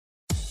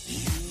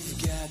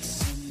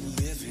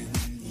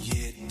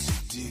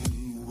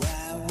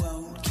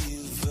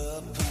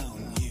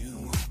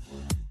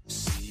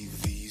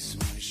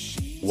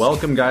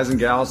Welcome, guys and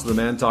gals, to the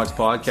Man Talks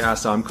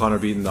podcast. I'm Connor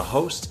Beaton, the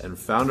host and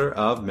founder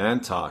of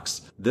Man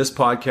Talks. This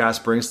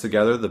podcast brings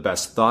together the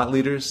best thought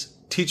leaders,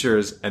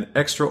 teachers, and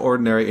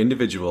extraordinary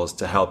individuals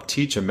to help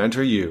teach and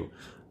mentor you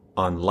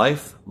on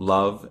life,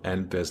 love,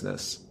 and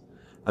business.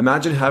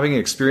 Imagine having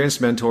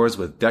experienced mentors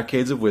with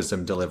decades of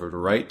wisdom delivered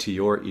right to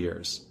your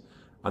ears.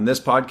 On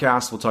this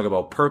podcast, we'll talk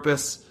about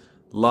purpose,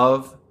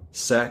 love,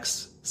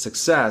 sex,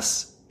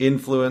 success,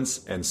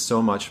 influence, and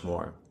so much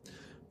more.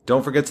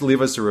 Don't forget to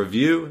leave us a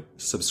review,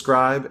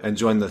 subscribe, and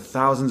join the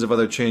thousands of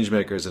other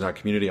changemakers in our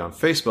community on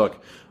Facebook,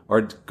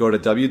 or go to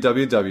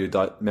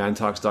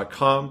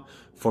www.mantalks.com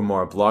for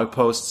more blog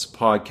posts,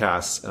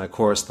 podcasts, and of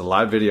course, the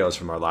live videos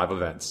from our live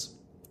events.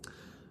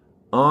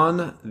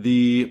 On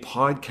the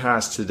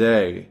podcast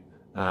today,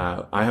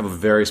 I have a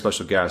very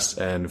special guest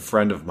and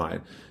friend of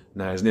mine.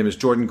 Now, his name is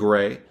Jordan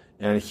Gray,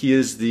 and he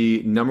is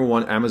the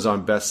 #1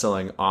 Amazon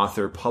best-selling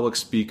author, public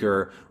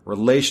speaker,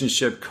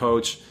 relationship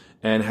coach,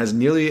 and has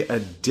nearly a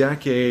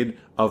decade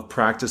of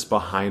practice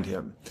behind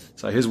him.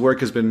 So his work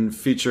has been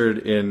featured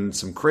in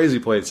some crazy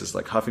places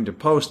like Huffington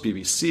Post,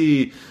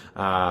 BBC,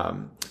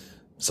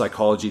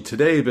 Psychology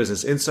Today,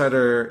 Business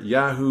Insider,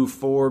 Yahoo,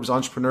 Forbes,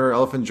 Entrepreneur,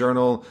 Elephant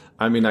Journal.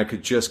 I mean, I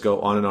could just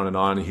go on and on and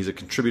on. He's a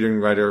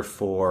contributing writer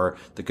for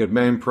the Good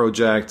Man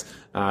Project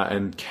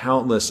and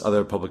countless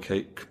other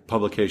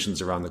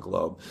publications around the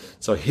globe.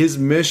 So his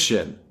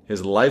mission,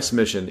 his life's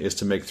mission, is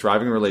to make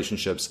thriving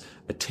relationships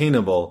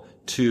attainable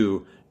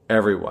to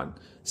everyone.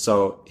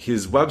 So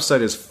his website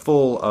is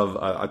full of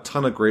a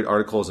ton of great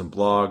articles and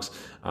blogs.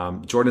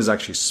 Jordan has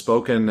actually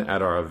spoken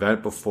at our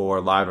event before,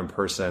 live in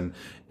person.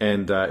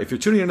 And if you're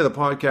tuning into the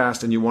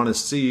podcast and you want to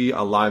see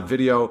a live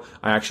video,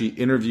 I actually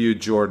interviewed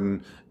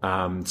Jordan.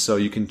 So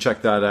you can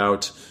check that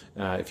out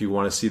if you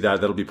want to see that.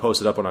 That'll be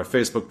posted up on our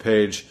Facebook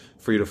page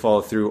for you to follow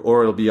through,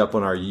 or it'll be up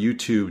on our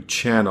YouTube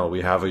channel.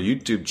 We have a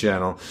YouTube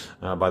channel,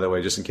 by the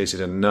way, just in case you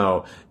didn't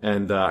know.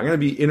 And I'm going to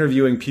be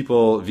interviewing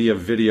people via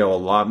video a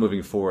lot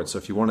moving forward. So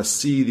if you want to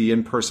see the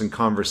in-person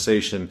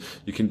conversation,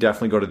 you can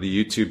definitely go to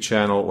the YouTube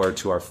channel or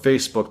to our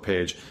Facebook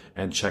page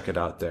and check it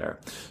out there.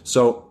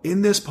 So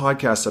in this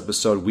podcast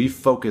episode, we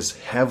focus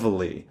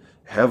heavily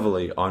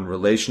on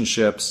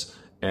relationships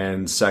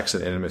and sex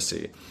and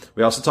intimacy.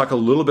 We also talk a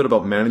little bit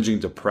about managing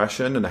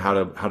depression and how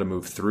to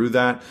move through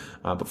that.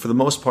 But for the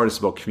most part, it's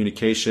about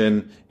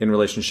communication in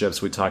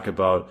relationships. We talk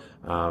about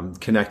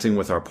connecting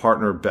with our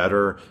partner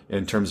better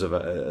in terms of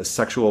a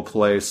sexual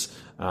place.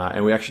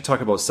 And we actually talk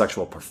about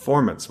sexual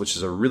performance, which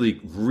is a really,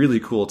 really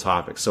cool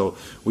topic. So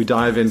we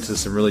dive into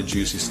some really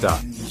juicy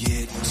stuff.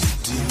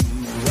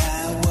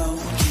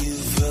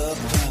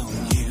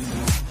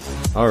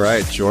 All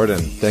right, Jordan,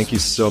 thank you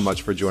so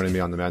much for joining me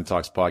on the Man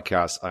Talks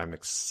podcast. I'm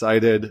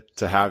excited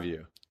to have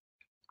you.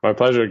 My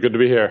pleasure. Good to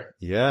be here.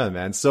 Yeah,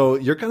 man. So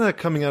you're kind of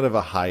coming out of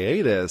a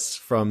hiatus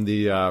from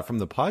the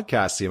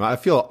podcast team. I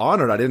feel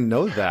honored. I didn't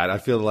know that. I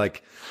feel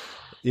like,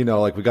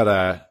 like I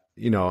gotta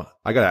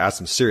ask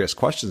some serious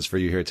questions for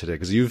you here today.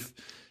 Cause you've,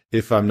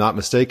 if I'm not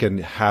mistaken,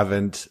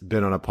 haven't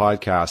been on a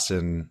podcast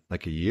in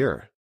like a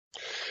year.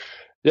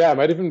 Yeah, it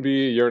might even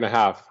be a year and a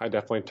half. I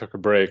definitely took a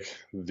break.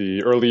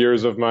 The early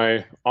years of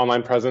my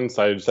online presence,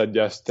 I said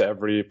yes to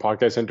every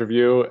podcast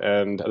interview.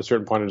 And at a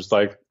certain point, I was just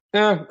like,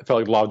 I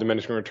felt like a lot of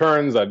diminishing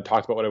returns. I'd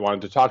talked about what I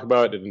wanted to talk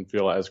about. It didn't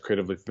feel as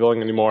creatively fulfilling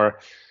anymore.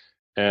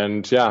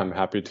 And yeah, I'm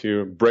happy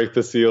to break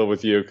the seal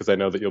with you because I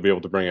know that you'll be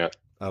able to bring it.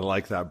 I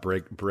like that,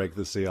 break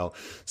the seal.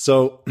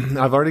 So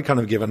I've already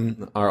kind of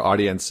given our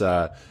audience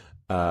an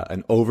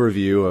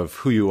overview of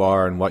who you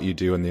are and what you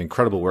do and the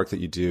incredible work that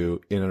you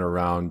do in and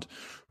around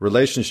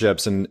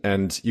relationships.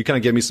 And you kind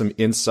of gave me some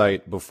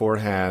insight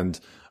beforehand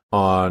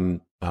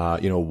on,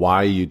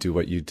 why you do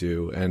what you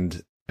do.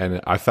 And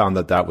I found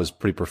that was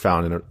pretty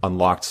profound and it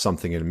unlocked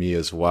something in me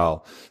as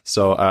well.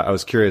 So I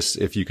was curious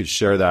if you could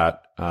share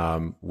that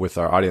with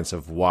our audience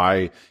of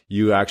why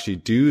you actually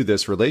do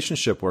this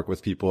relationship work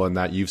with people and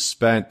that you've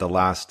spent the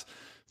last,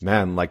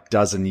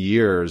 dozen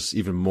years,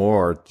 even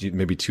more,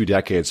 maybe 2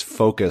 decades,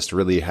 focused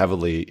really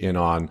heavily in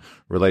on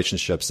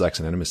relationships, sex,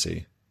 and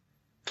intimacy.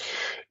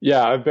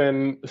 Yeah, I've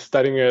been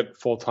studying it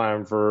full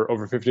time for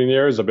over 15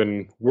 years. I've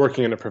been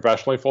working in it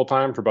professionally full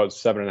time for about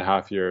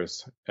 7.5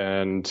 years.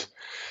 And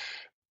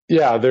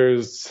yeah,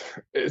 it's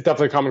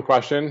definitely a common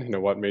question.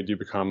 What made you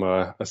become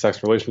a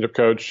sex relationship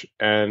coach?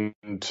 And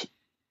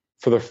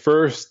for the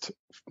first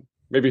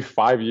maybe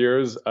 5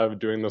 years of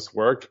doing this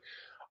work,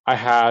 I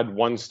had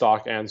one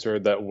stock answer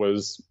that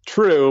was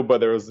true, but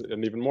there was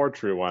an even more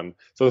true one.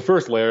 So the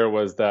first layer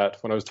was that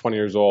when I was 20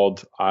 years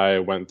old, I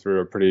went through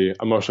a pretty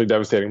emotionally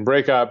devastating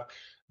breakup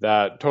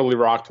that totally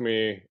rocked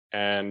me.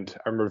 And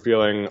I remember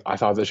feeling, I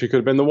thought that she could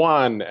have been the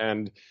one.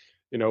 And,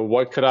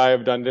 what could I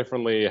have done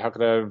differently? How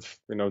could I have,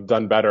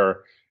 done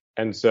better?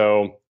 And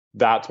so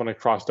that's when I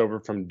crossed over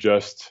from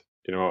just,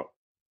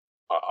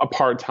 a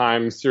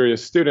part-time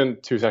serious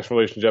student to sexual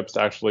relationships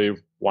to actually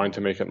wanting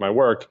to make it my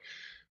work.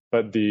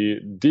 But the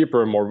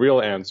deeper, more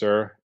real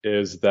answer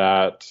is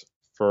that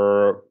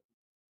for,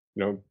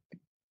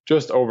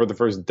 just over the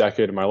first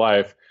decade of my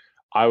life,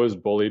 I was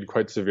bullied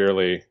quite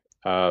severely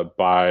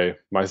by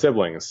my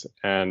siblings.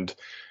 And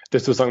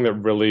this was something that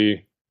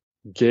really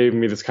gave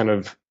me this kind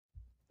of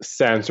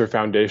sense or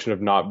foundation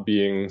of not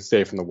being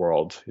safe in the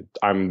world.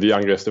 I'm the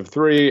youngest of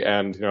three,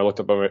 and I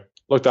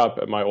looked up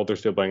at my older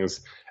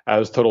siblings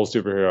as total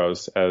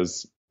superheroes,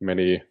 as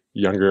many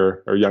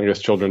younger or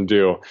youngest children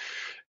do.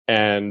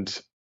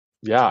 And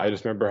yeah, I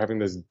just remember having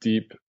this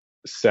deep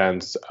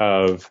sense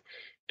of,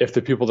 if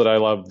the people that I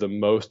love the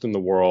most in the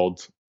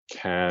world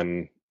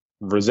can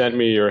resent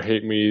me or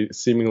hate me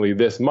seemingly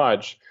this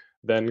much,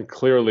 then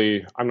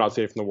clearly I'm not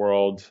safe in the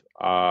world.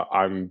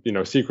 I'm,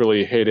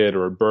 secretly hated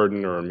or a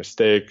burden or a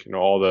mistake.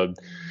 All the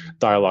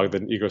dialogue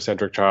that an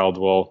egocentric child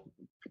will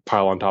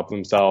pile on top of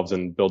themselves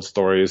and build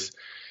stories.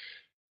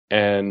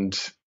 And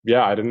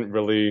yeah, I didn't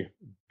really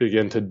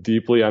begin to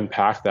deeply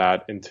unpack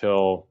that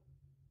until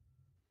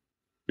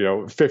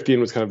 15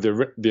 was kind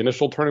of the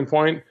initial turning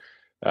point,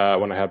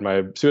 when I had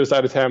my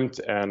suicide attempt,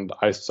 and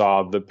I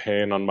saw the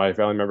pain on my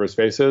family members'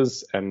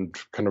 faces and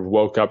kind of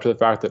woke up to the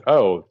fact that,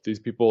 oh, these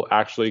people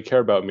actually care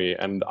about me,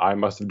 and I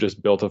must have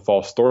just built a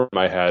false story in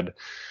my head.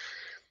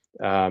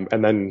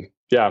 And then,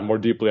 yeah, more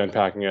deeply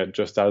unpacking it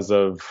just as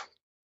of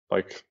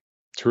like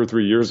 2 or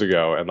 3 years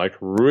ago, and like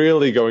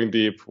really going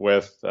deep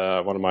with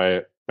one of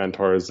my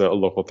mentors, a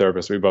local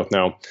therapist we both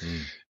know,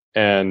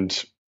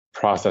 and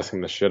processing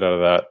the shit out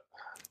of that.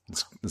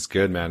 That's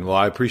good, man. Well,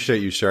 I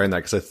appreciate you sharing that,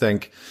 because I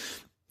think,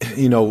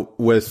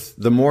 with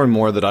the more and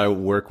more that I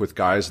work with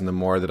guys and the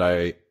more that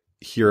I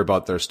hear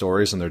about their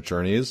stories and their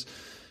journeys,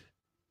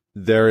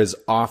 there is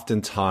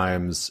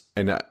oftentimes,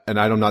 and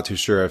I'm not too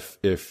sure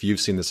if you've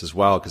seen this as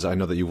well, because I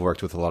know that you've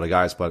worked with a lot of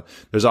guys, but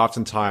there's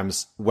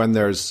oftentimes when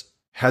there's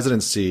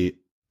hesitancy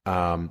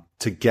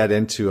to get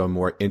into a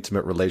more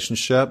intimate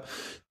relationship,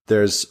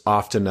 there's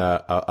often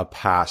a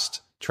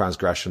past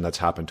transgression that's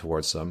happened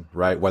towards them,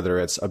 right? Whether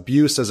it's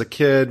abuse as a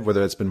kid,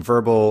 whether it's been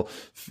verbal,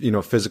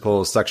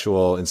 physical,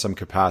 sexual in some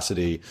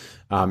capacity.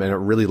 And it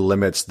really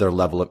limits their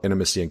level of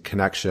intimacy and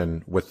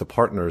connection with the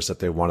partners that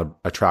they want to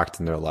attract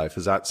in their life.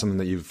 Is that something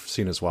that you've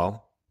seen as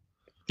well?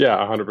 Yeah,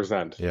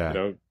 100%.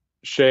 Yeah.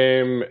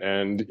 Shame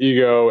and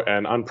ego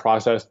and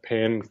unprocessed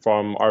pain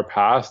from our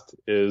past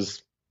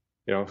is,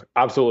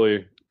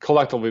 absolutely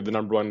collectively the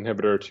number one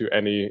inhibitor to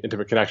any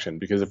intimate connection.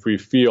 Because if we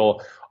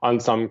feel on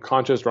some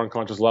conscious or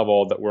unconscious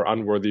level that we're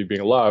unworthy of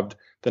being loved,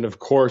 then of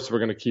course we're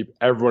going to keep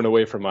everyone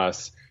away from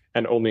us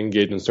and only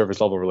engage in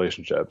surface level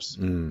relationships.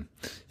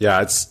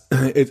 Yeah, it's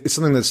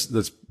something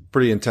that's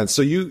pretty intense.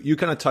 So you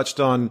kind of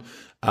touched on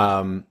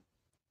the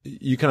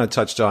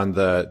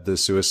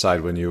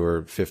suicide when you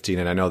were 15,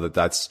 and I know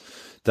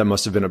that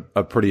must have been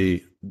a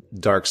pretty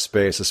dark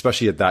space,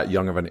 especially at that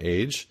young of an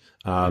age.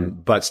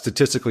 But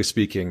statistically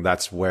speaking,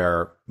 that's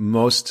where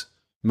most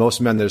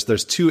men,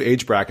 there's two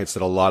age brackets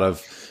that a lot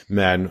of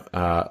men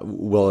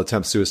will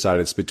attempt suicide.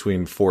 It's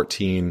between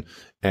 14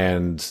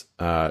 and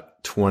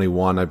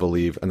 21, I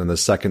believe. And then the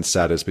second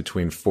set is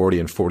between 40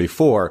 and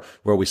 44,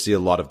 where we see a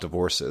lot of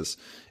divorces.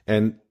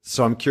 And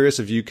so I'm curious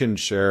if you can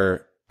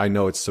share, I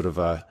know it's sort of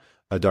a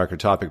darker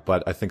topic,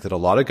 but I think that a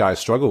lot of guys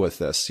struggle with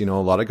this. A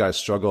lot of guys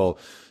struggle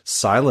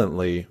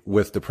silently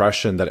with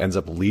depression that ends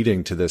up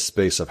leading to this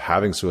space of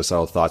having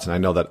suicidal thoughts. And I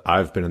know that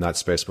I've been in that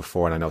space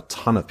before, and I know a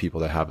ton of people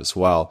that have as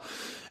well.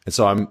 And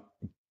so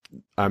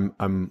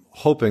I'm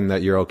hoping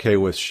that you're okay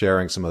with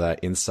sharing some of that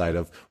insight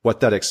of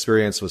what that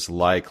experience was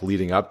like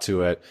leading up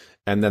to it,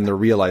 and then the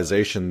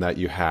realization that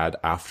you had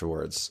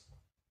afterwards.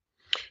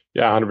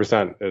 Yeah,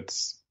 100%.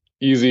 It's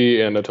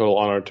easy and a total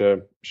honor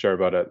to share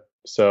about it.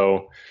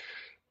 So,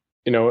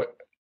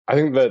 I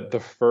think that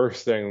the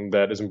first thing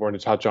that is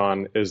important to touch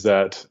on is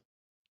that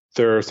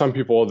there are some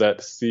people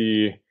that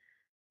see,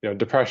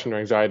 depression or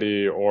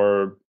anxiety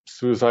or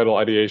suicidal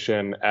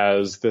ideation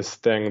as this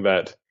thing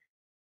that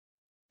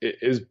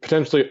is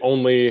potentially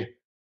only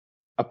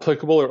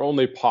applicable or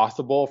only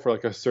possible for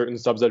like a certain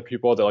subset of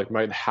people that like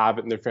might have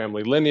it in their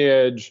family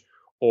lineage,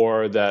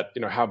 or that,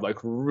 have like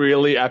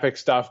really epic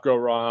stuff go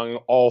wrong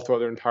all throughout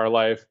their entire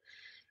life.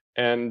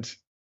 And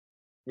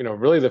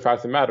really the fact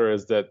of the matter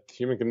is that the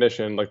human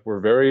condition, like,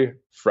 we're very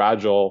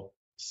fragile,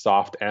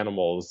 soft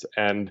animals,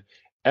 and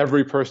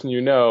every person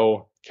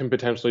can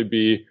potentially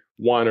be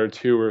 1 or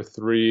 2 or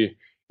 3,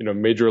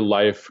 major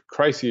life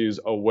crises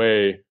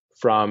away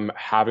from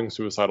having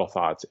suicidal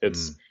thoughts.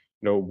 It's,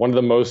 one of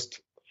the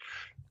most,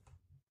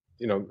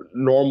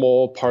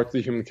 normal parts of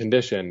the human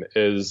condition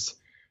is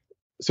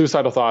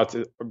suicidal thoughts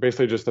are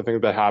basically just the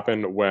things that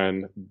happen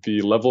when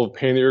the level of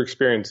pain that you're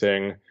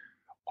experiencing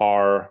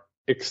are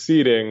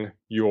exceeding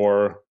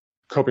your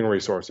coping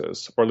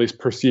resources, or at least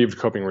perceived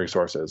coping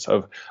resources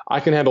of,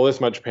 I can handle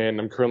this much pain,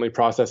 I'm currently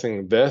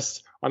processing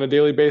this on a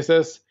daily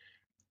basis.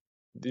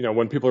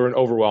 When people are in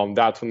overwhelm,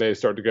 that's when they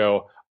start to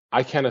go,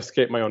 I can't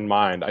escape my own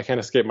mind. I can't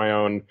escape my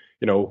own,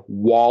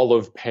 wall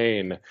of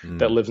pain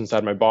that lives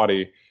inside my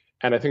body.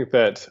 And I think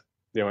that,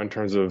 in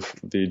terms of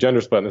the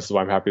gender split, and this is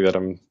why I'm happy that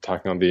I'm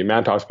talking on the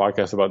Man Talks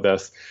podcast about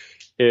this,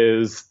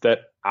 is that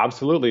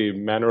absolutely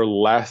men are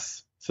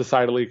less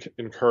societally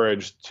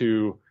encouraged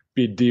to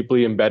be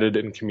deeply embedded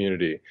in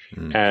community.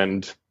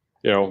 And,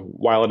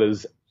 while it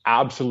is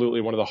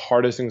absolutely one of the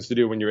hardest things to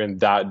do when you're in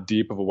that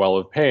deep of a well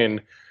of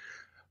pain.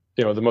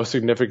 The most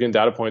significant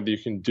data point that you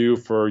can do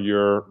for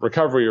your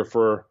recovery, or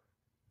for,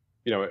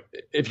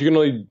 if you can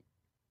only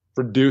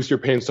reduce your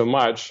pain so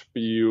much,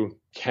 but you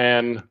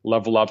can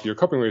level up your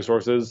coping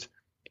resources,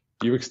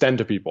 you extend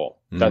to people.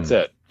 That's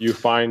it. You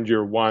find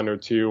your one or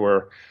two,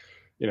 or,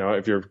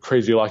 if you're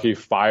crazy lucky,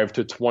 5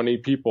 to 20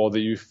 people that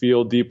you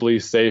feel deeply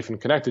safe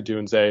and connected to,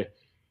 and say,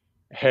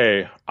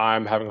 hey,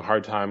 I'm having a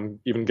hard time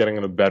even getting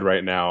into bed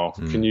right now.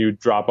 Can you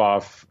drop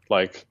off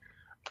like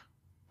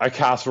a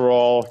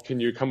casserole? Can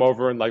you come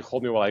over and like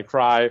hold me while I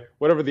cry?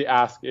 Whatever the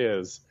ask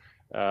is.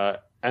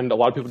 And a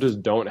lot of people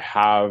just don't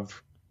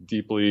have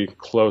deeply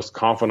close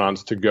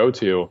confidants to go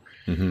to.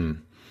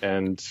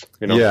 And,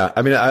 yeah,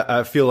 I mean,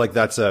 I feel like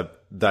that's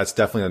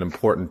definitely an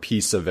important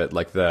piece of it.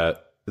 Like the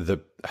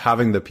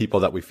having the people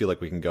that we feel like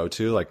we can go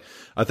to. Like,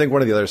 I think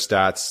one of the other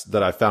stats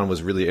that I found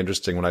was really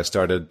interesting when I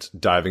started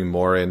diving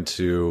more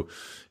into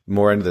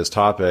this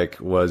topic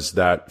was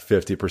that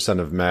 50%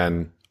 of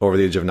men over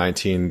the age of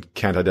 19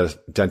 can't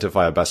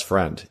identify a best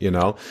friend,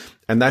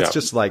 and that's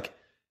just like,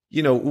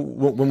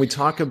 when we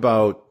talk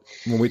about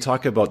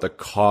the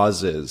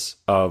causes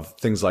of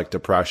things like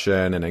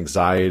depression and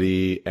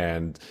anxiety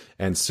and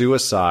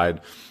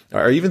suicide,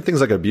 or even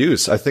things like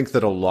abuse, I think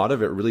that a lot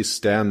of it really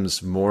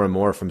stems more and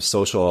more from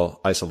social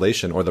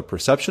isolation, or the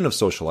perception of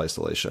social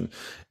isolation.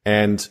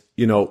 And,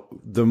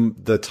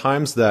 the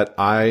times that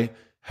I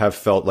have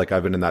felt like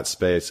I've been in that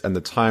space, and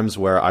the times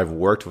where I've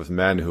worked with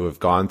men who have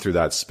gone through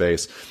that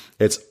space,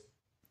 it's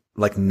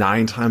like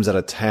 9 times out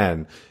of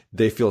 10,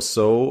 they feel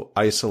so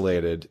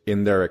isolated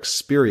in their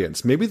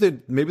experience. Maybe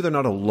they're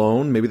not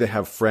alone. Maybe they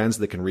have friends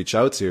they can reach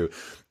out to,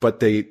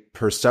 but they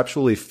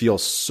perceptually feel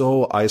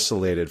so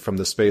isolated from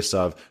the space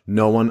of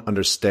no one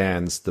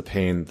understands the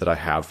pain that I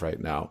have right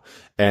now.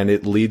 And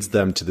it leads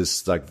them to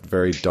this like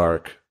very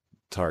dark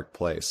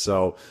place.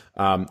 So,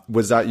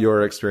 was that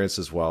your experience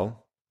as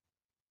well?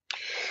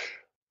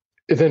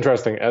 It's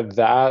interesting. At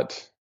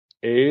that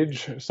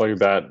age, so like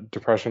that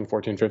depression,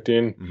 14,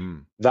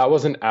 15, that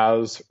wasn't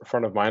as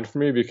front of mind for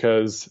me,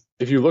 because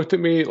if you looked at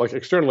me like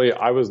externally,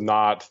 I was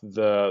not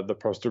the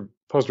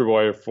poster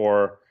boy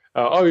for,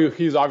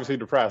 he's obviously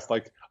depressed.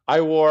 Like,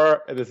 I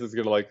wore, and this is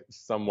gonna like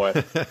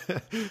somewhat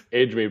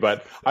age me,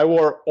 but I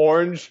wore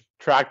orange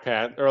track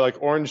pants, or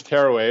like orange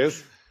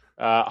tearaways,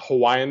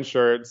 Hawaiian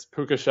shirts,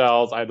 puka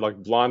shells. I had like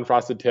blonde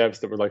frosted tips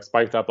that were like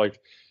spiked up. Like,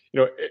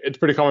 it's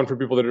pretty common for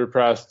people that are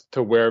depressed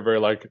to wear very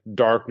like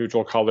dark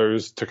neutral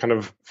colors to kind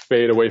of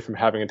fade away from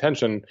having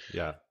attention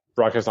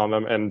broadcast on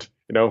them. And,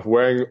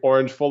 wearing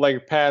orange full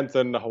length pants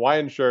and a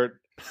Hawaiian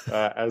shirt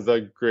as a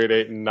grade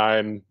 8 and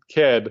 9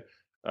 kid,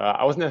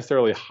 I wasn't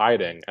necessarily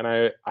hiding. And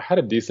I had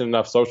a decent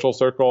enough social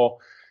circle.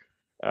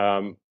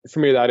 For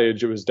me at that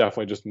age, it was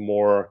definitely just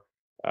more,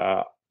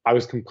 I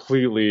was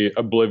completely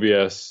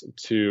oblivious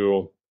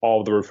to all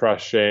of the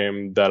repressed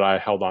shame that I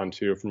held on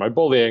to from my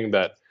bullying,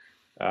 that,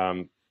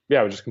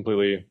 I was just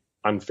completely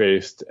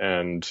unfaced,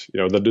 and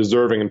the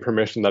deserving and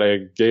permission that I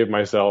gave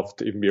myself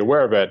to even be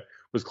aware of it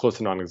was close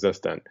to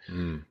non-existent.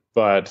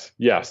 But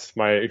yes,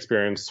 my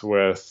experience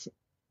with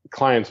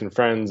clients and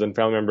friends and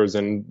family members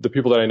and the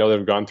people that I know that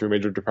have gone through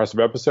major depressive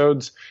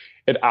episodes,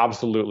 it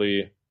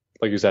absolutely,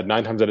 like you said,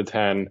 9 times out of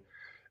 10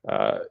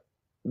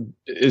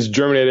 is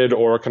germinated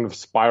or kind of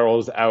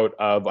spirals out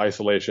of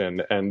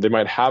isolation. And they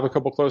might have a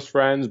couple close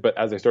friends, but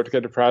as they start to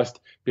get depressed,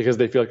 because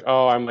they feel like,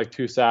 oh, I'm like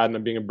too sad and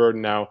I'm being a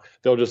burden now,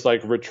 they'll just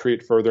like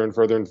retreat further and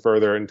further and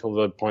further until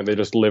the point they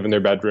just live in their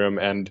bedroom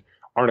and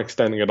aren't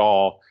extending at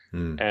all.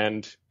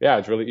 And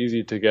it's really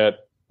easy to get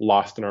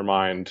lost in our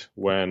mind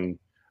when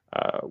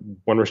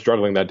we're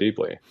struggling that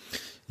deeply.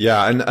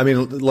 Yeah. And I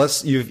mean,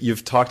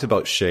 you've talked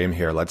about shame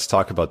here. Let's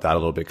talk about that a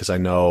little bit, because I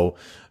know,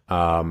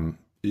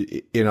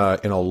 in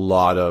a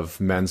lot of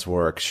men's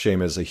work,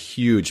 shame is a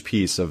huge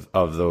piece of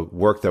the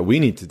work that we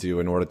need to do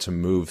in order to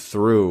move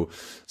through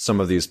some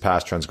of these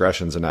past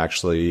transgressions and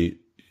actually,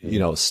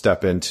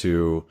 step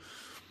into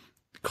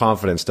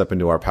confidence, step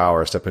into our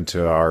power, step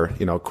into our,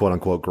 quote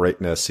unquote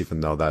greatness,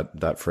 even though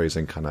that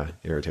phrasing kind of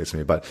irritates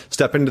me, but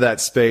step into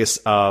that space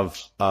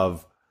of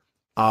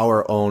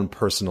our own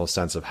personal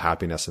sense of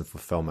happiness and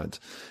fulfillment.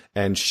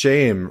 And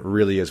shame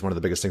really is one of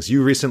the biggest things.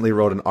 You recently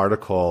wrote an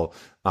article,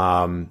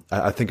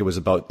 I think it was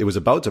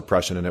about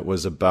depression, and it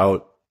was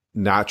about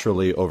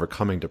naturally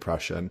overcoming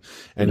depression.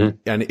 And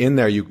and in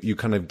there you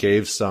kind of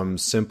gave some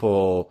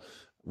simple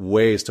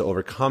ways to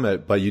overcome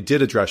it, but you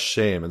did address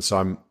shame. And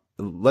so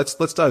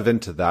let's dive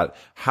into that.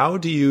 How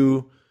do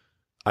you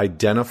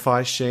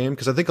identify shame?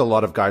 Because I think a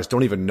lot of guys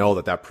don't even know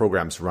that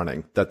program's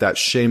running, that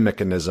shame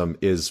mechanism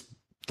is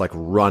like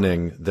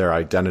running their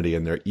identity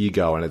and their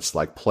ego, and it's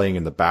like playing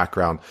in the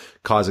background,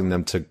 causing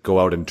them to go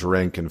out and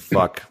drink and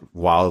fuck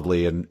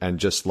wildly and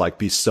just like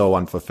be so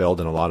unfulfilled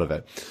in a lot of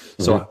it.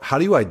 So how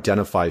do you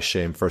identify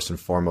shame first and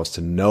foremost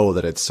to know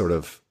that it's sort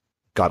of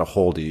got a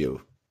hold of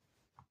you?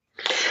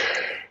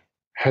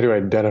 How do I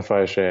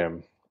identify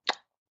shame?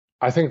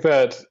 I think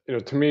that,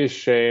 to me,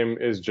 shame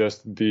is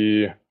just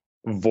the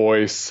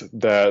voice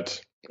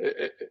that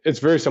it's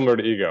very similar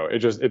to ego.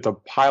 It's a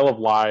pile of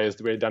lies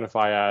that we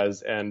identify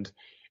as, and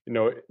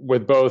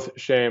with both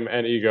shame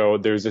and ego,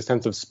 there's a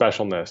sense of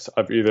specialness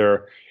of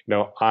either,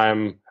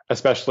 I'm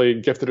especially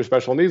gifted or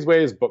special in these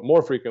ways, but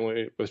more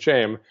frequently with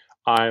shame,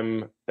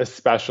 I'm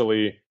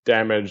especially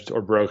damaged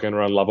or broken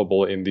or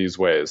unlovable in these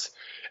ways.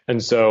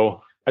 And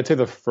so I'd say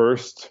the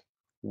first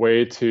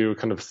way to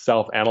kind of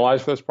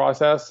self-analyze for this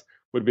process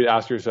would be to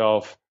ask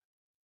yourself,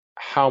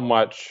 how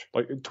much,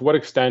 to what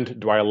extent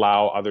do I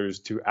allow others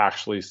to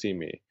actually see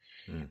me?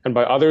 And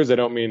by others, I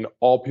don't mean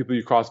all people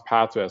you cross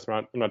paths with.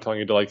 I'm not telling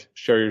you to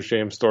share your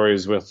shame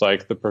stories with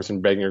the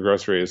person begging your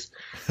groceries.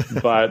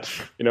 But,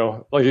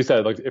 like you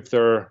said, if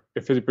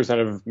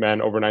 50% of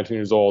men over 19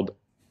 years old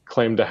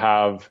claim to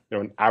have,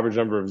 an average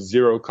number of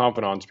 0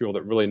 confidants, people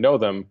that really know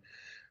them,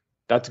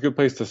 that's a good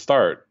place to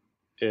start.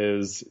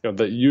 Is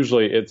that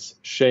usually it's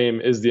shame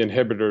is the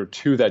inhibitor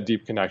to that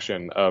deep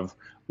connection of,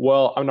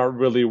 well, I'm not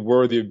really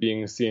worthy of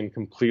being seen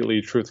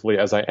completely truthfully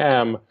as I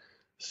am,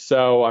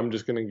 so I'm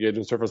just going to engage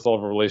in surface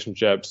level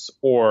relationships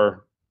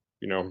or,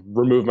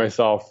 remove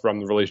myself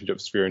from the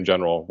relationship sphere in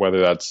general, whether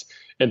that's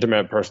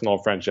intimate, personal,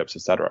 friendships,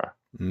 etc.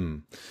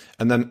 And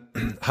then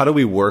how do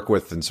we work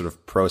with and sort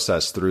of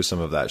process through some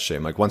of that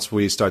shame? Once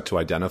we start to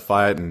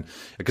identify it, and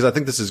because I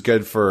think this is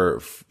good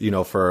for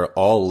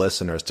all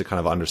listeners to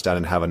kind of understand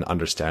and have an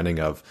understanding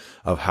of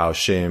how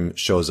shame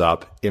shows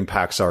up,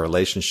 impacts our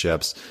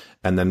relationships.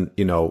 And then,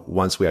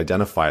 once we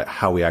identify it,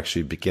 how we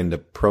actually begin to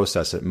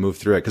process it, move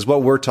through it. Because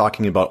what we're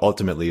talking about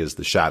ultimately is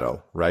the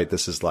shadow, right?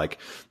 This is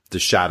the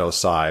shadow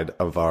side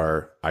of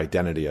our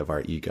identity, of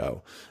our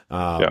ego.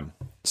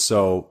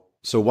 So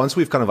once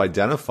we've kind of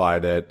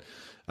identified it,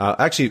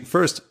 actually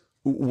first,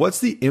 what's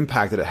the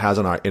impact that it has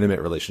on our intimate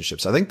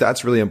relationships? I think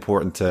that's really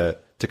important to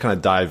kind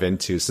of dive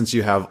into, since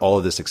you have all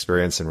of this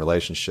experience in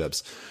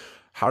relationships.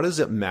 How does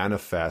it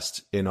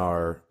manifest in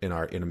our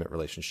intimate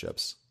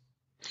relationships?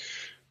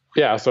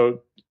 Yeah.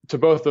 So to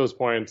both those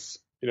points,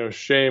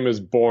 shame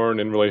is born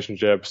in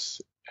relationships,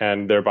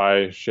 and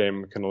thereby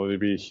shame can only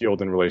be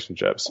healed in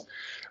relationships.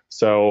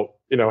 So,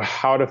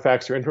 how it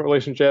affects your intimate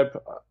relationship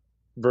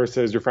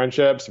versus your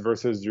friendships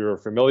versus your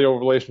familial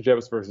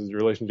relationships versus your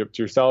relationship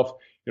to yourself,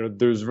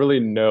 there's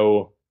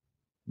no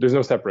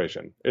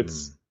separation.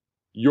 It's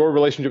your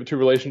relationship to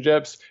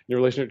relationships, your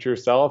relationship to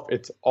yourself.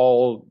 It's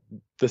all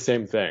the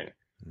same thing.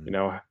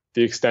 The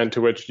extent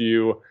to which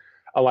you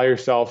allow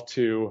yourself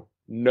to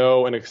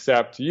know and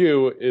accept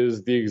you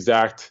is the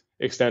exact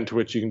extent to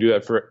which you can do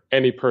that for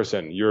any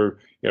person. Your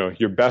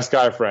best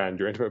guy friend,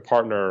 your intimate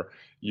partner,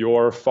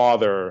 your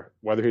father,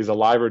 whether he's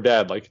alive or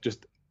dead,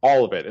 just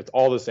all of it. It's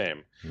all the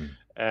same.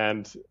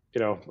 And,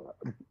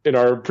 in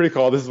our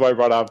pre-call, this is why I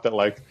brought up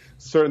that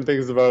certain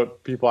things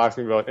about people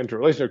asking about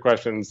interrelationship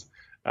questions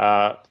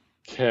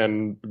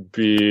can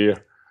be,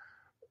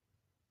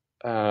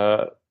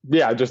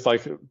 just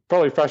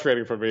probably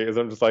frustrating for me, is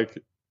I'm just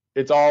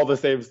it's all the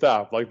same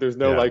stuff. There's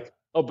no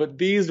oh, but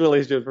these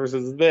relationships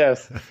versus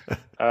this,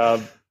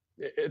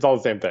 it's all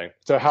the same thing.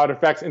 So how it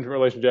affects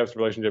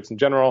relationships in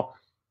general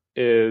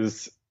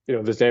is,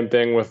 the same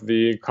thing with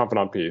the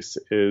confidant piece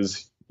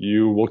is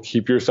you will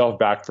keep yourself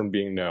back from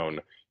being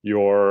known.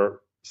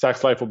 Your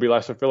sex life will be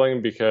less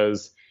fulfilling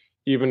because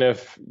even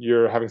if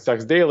you're having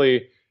sex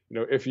daily,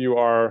 if you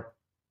are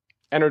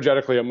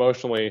energetically,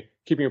 emotionally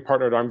keeping your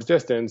partner at arm's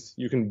distance,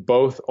 you can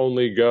both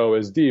only go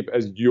as deep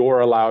as you're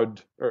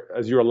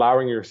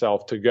allowing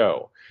yourself to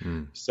go.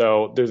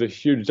 So there's a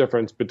huge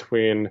difference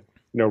between,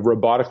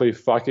 robotically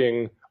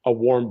fucking a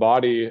warm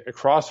body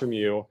across from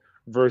you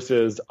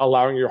versus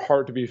allowing your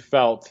heart to be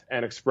felt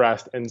and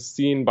expressed and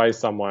seen by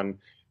someone.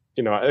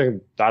 I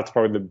think that's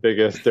probably the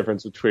biggest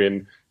difference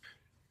between,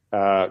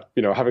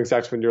 having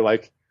sex when you're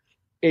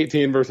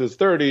 18 versus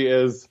 30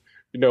 is,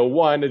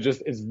 one,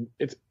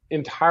 it's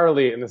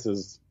entirely, and this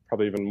is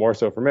probably even more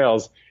so for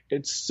males,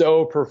 it's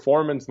so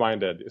performance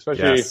minded,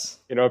 especially,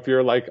 if you're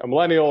a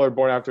millennial or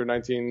born after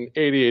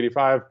 1980,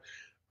 85,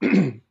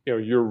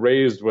 you're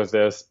raised with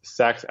this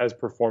sex as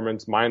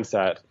performance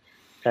mindset.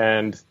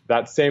 And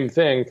that same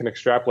thing can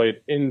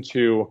extrapolate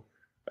into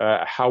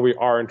how we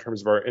are in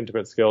terms of our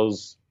intimate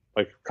skills,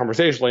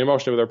 conversationally,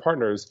 emotionally with our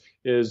partners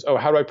is,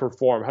 how do I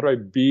perform? How do I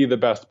be the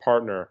best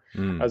partner?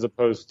 As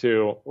opposed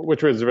to,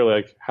 which is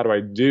really how do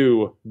I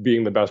do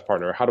being the best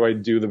partner? How do I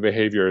do the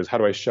behaviors? How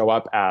do I show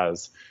up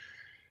as?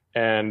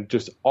 And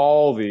just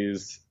all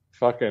these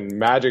fucking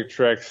magic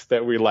tricks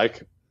that we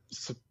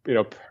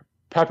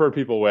pepper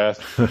people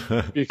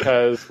with,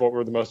 because what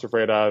we're the most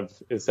afraid of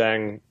is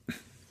saying,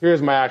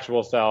 here's my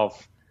actual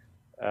self.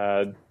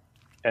 And,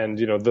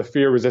 the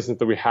fear resistance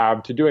that we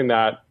have to doing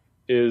that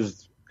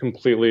is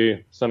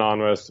completely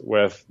synonymous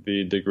with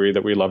the degree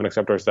that we love and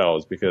accept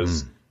ourselves,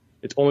 because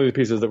it's only the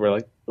pieces that we're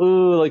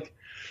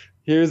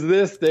here's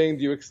this thing.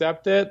 Do you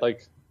accept it? The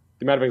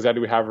amount of anxiety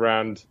we have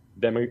around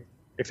them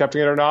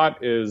accepting it or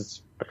not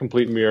is a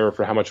complete mirror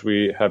for how much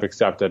we have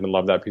accepted and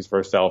loved that piece of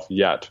ourselves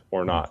yet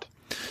or not.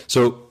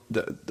 So,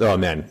 oh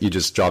man, you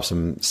just dropped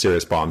some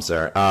serious bombs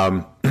there.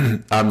 I'm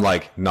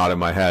nodding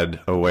my head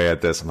away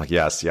at this. I'm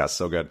yes,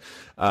 so good.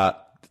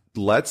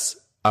 Let's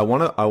I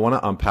want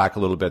to unpack a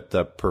little bit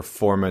the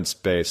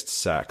performance-based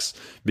sex,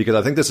 because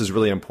I think this is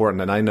really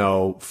important. And I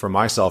know for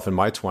myself in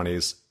my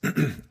 20s,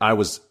 I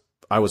was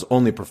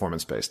only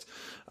performance-based.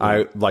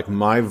 I like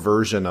my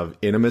version of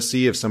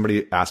intimacy. If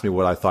somebody asked me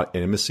what I thought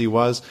intimacy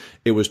was,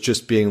 it was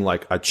just being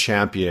like a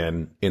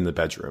champion in the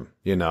bedroom,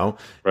 you know?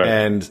 Right.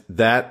 And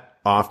that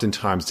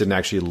oftentimes didn't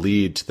actually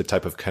lead to the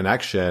type of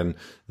connection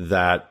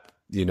that,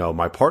 you know,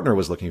 my partner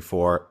was looking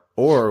for,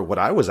 or what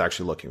I was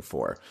actually looking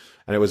for.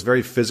 And it was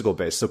very physical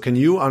based. So can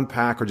you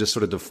unpack or just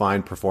sort of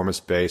define performance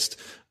based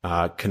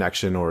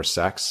connection or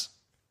sex?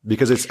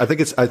 Because I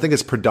think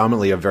it's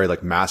predominantly a very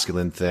like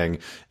masculine thing,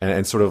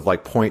 and sort of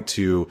like point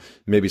to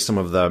maybe some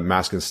of the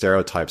masculine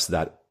stereotypes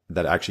that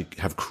actually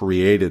have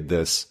created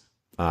this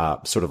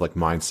sort of like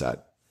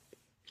mindset.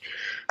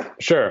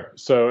 Sure.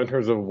 So in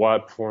terms of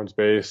what performance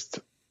based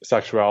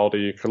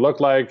sexuality could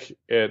look like,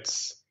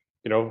 it's,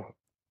 you know,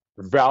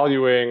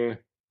 valuing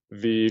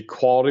the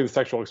quality of the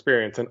sexual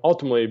experience and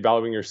ultimately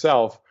valuing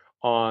yourself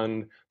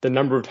on the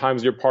number of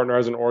times your partner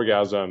has an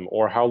orgasm,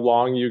 or how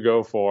long you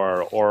go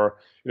for, or,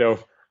 you know,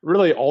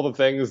 really all the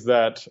things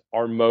that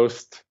are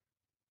most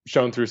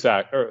shown through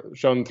sex or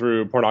shown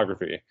through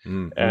pornography.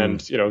 Mm-hmm.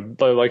 And, you know,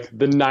 like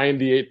the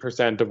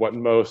 98% of what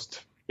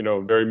most, you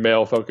know, very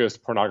male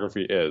focused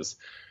pornography is.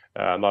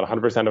 Not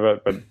 100% of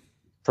it, but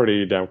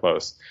pretty damn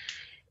close.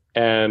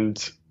 And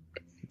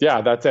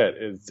yeah, that's it.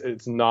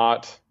 It's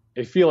not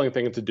a feeling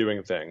thing, it's a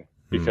doing thing.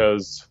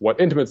 Because what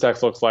intimate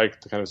sex looks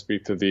like, to kind of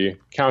speak to the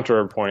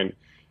counterpoint,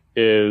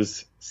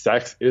 is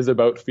sex is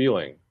about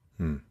feeling.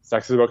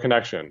 Sex is about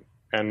connection.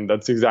 And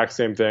that's the exact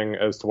same thing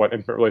as to what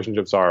intimate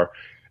relationships are.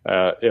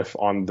 If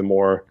on the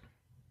more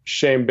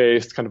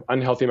shame-based, kind of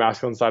unhealthy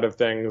masculine side of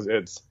things,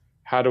 it's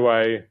how do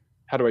I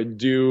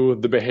do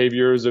the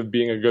behaviors of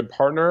being a good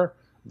partner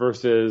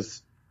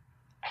versus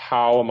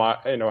how am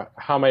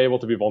I able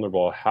to be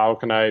vulnerable? How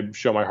can I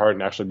show my heart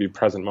and actually be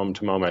present moment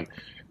to moment?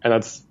 And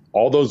that's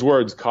all those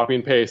words, copy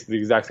and paste, the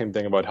exact same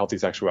thing about healthy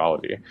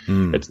sexuality.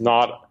 It's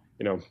not,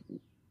 you know,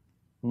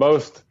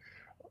 most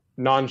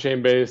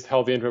non-shame-based,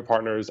 healthy, intimate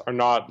partners are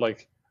not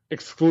like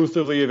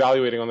exclusively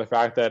evaluating on the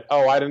fact that,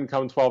 oh, I didn't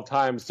come 12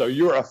 times, so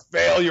you're a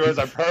failure as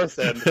a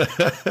person.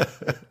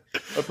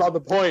 That's not the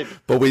point.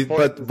 But we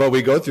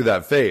go through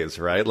that phase,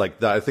 right?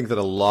 Like I think that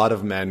a lot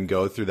of men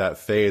go through that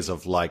phase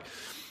of like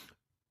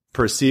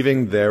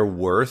perceiving their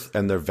worth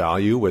and their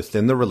value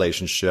within the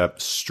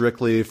relationship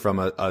strictly from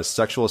a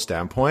sexual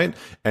standpoint,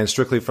 and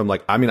strictly from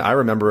like, I mean, I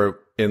remember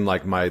in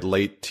like my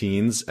late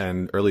teens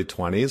and early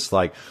 20s,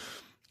 like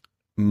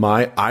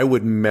I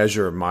would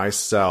measure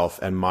myself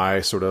and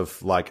my sort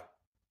of like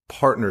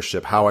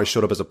partnership, how I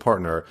showed up as a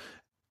partner,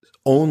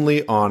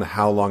 only on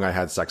how long I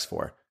had sex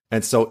for.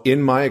 And so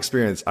in my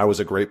experience, I was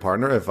a great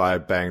partner if I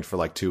banged for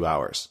like 2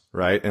 hours,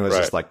 right? And it was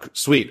just like,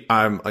 sweet,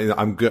 I'm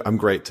good, I'm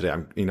great today.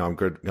 I'm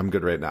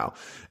good right now.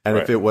 And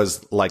if it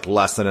was like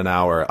less than an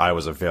hour, I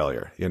was a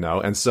failure, you know?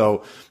 And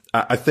so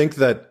I think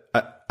that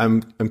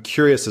I'm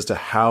curious as to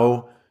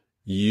how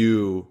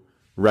you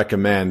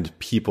recommend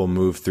people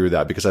move through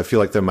that, because I feel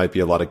like there might be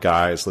a lot of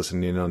guys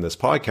listening in on this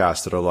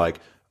podcast that are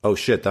like, oh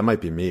shit, that might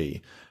be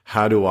me.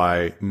 How do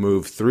I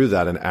move through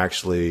that and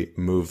actually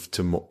move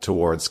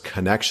towards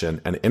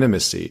connection and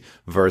intimacy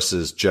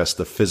versus just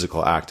the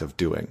physical act of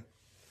doing?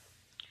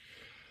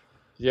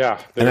 Yeah.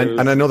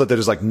 And I know that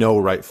there's like no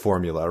right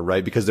formula,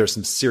 right? Because there's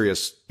some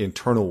serious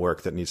internal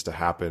work that needs to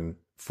happen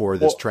for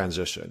this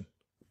transition.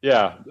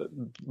 Yeah.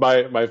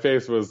 My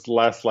face was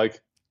less like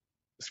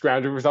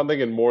scrounging for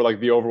something and more like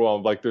the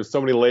overwhelm. Like there's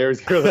so many layers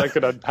here that I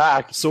could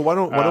unpack. So why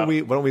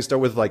don't we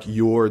start with like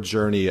your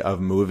journey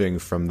of moving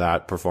from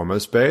that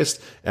performance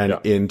based and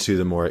into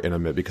the more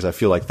intimate, because I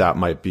feel like that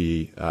might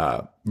be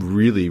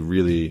really,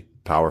 really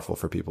powerful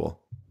for people.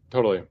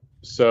 Totally.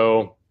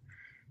 So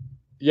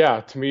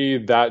yeah, to me,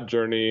 that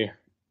journey,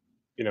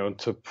 you know,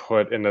 to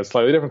put in a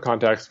slightly different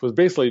context, was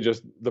basically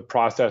just the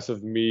process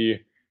of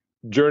me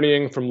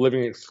journeying from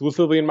living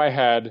exclusively in my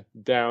head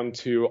down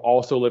to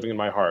also living in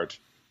my heart.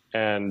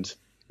 And,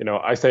 you know,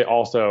 I say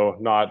also,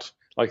 not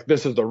like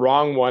this is the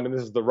wrong one and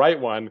this is the right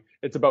one.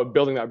 It's about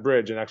building that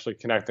bridge and actually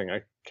connecting.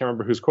 I can't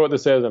remember whose quote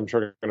this is. I'm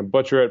sure I'm going to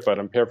butcher it, but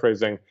I'm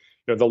paraphrasing. You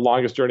know, the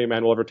longest journey a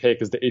man will ever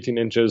take is the 18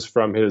 inches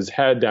from his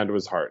head down to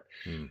his heart.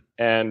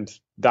 And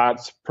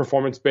that's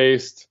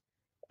performance-based,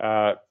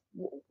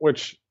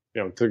 which,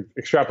 you know, to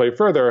extrapolate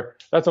further,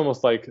 that's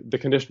almost like the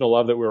conditional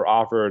love that we were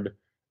offered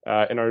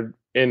in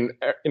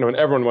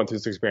everyone went through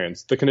this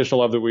experience. The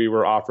conditional love that we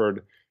were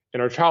offered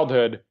in our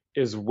childhood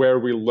is where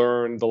we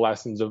learn the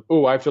lessons of,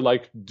 I have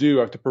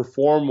to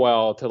perform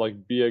well to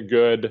like be a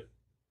good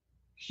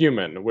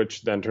human,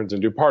 which then turns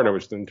into a partner,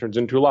 which then turns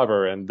into a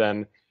lover. And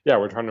then,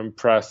 we're trying to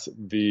impress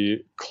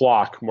the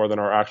clock more than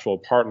our actual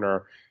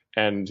partner.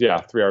 And 3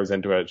 hours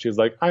into it, she's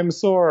like, I'm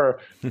sore.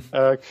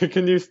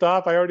 Can you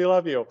stop? I already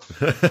love you.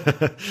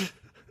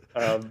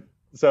 What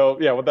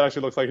that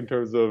actually looks like in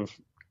terms of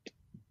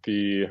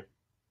the,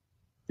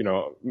 you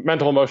know,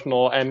 mental,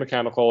 emotional, and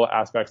mechanical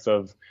aspects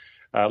of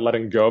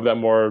letting go of that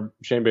more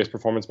shame-based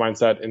performance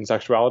mindset in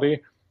sexuality,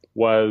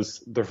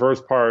 was the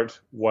first part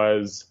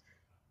was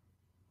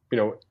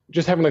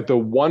just having like the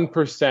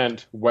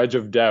 1% wedge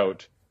of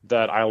doubt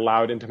that I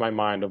allowed into my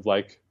mind of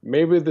like,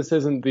 maybe this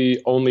isn't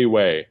the only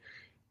way.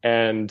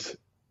 And,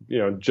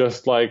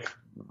 just like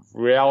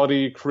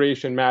reality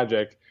creation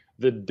magic,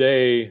 the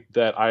day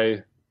that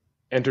I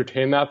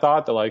entertained that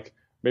thought that like,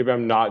 maybe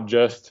I'm not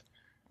just,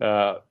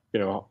 a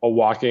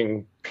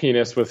walking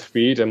penis with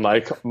feet and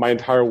like my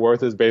entire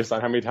worth is based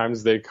on how many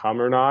times they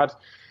come or not.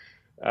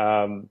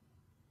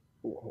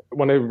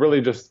 When I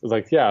really just was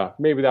like, yeah,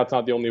 maybe that's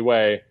not the only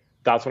way.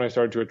 That's when I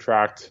started to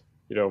attract,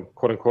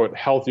 quote unquote,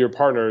 healthier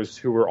partners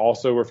who were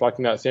also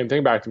reflecting that same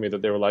thing back to me,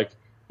 that they were like,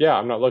 yeah,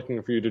 I'm not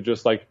looking for you to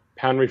just like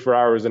pound me for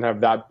hours and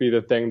have that be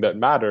the thing that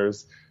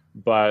matters.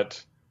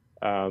 But,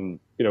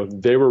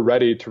 they were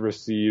ready to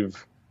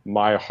receive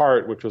my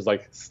heart, which was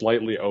like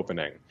slightly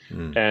opening.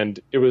 And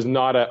it was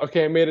not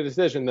okay, I made a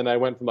decision. Then I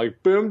went from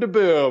like boom to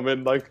boom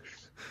in like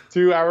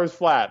 2 hours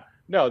flat.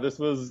 No, this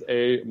was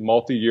a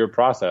multi-year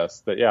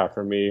process that, yeah,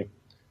 for me,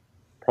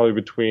 probably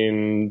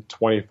between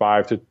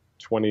 25 to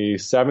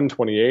 27,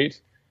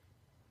 28.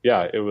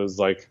 Yeah, it was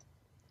like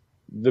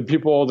the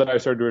people that I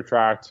started to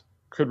attract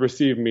could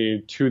receive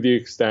me to the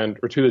extent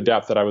or to the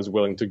depth that I was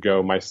willing to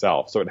go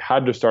myself. So it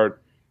had to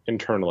start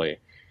internally.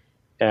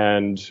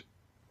 And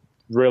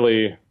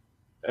really,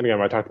 and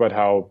again, I talked about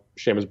how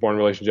shame is born in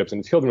relationships and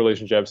it's healed in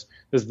relationships.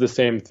 This is the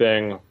same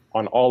thing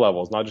on all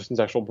levels, not just in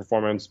sexual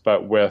performance,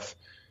 but with,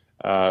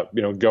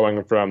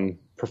 going from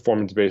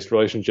performance-based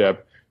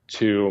relationship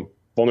to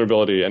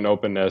vulnerability and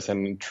openness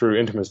and true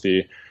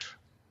intimacy.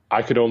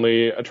 I could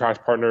only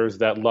attract partners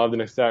that loved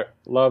and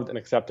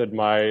accepted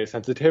my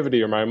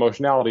sensitivity or my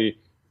emotionality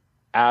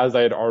as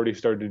I had already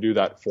started to do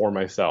that for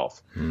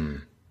myself.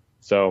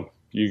 So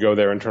you go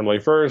there internally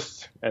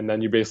first, and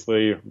then you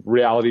basically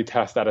reality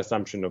test that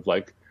assumption of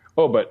like,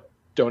 oh, but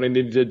don't I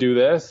need to do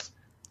this?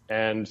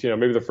 And,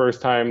 maybe the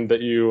first time that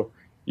you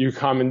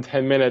come in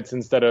 10 minutes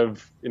instead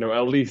of,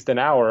 at least an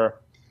hour,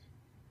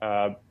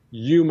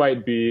 you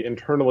might be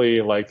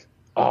internally like,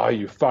 oh,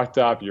 you fucked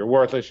up, you're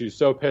worthless, she's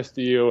so pissed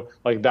at you.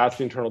 Like, that's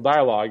the internal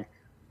dialogue.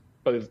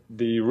 But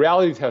the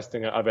reality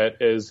testing of it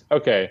is,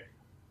 okay,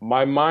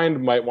 my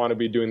mind might want to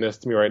be doing this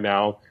to me right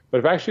now, but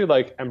if I actually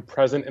like am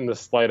present in the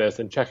slightest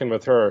and check in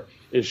with her,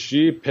 is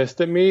she pissed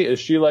at me? Is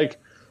she like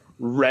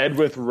red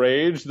with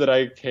rage that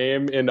I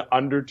came in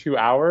under 2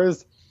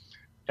 hours?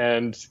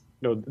 And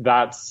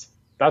that's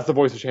the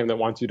voice of shame that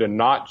wants you to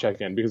not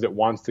check in, because it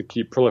wants to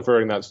keep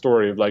proliferating that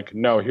story of like,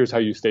 no, here's how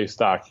you stay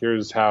stuck.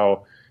 Here's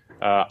how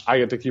I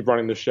get to keep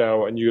running the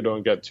show and you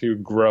don't get to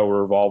grow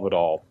or evolve at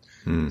all.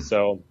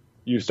 So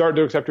you start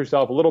to accept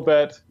yourself a little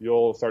bit,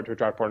 you'll start to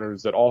attract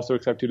partners that also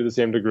accept you to the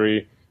same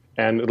degree,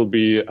 and it'll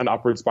be an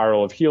upward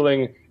spiral of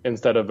healing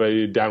instead of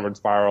a downward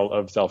spiral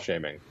of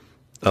self-shaming.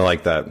 I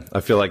like that.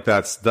 I feel like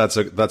that's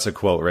a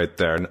quote right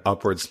there, an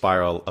upward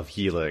spiral of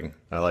healing.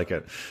 I like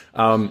it.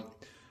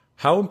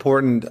 How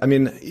important,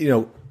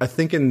 I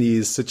think in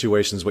these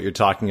situations, what you're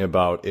talking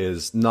about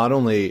is not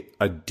only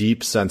a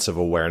deep sense of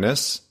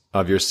awareness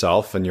of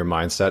yourself and your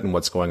mindset and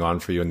what's going on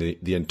for you in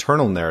the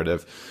internal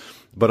narrative,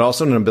 but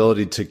also an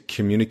ability to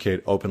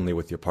communicate openly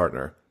with your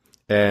partner.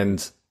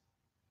 And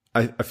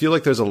I feel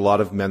like there's a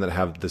lot of men that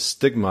have the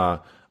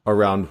stigma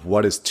around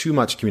what is too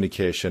much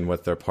communication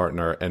with their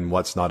partner and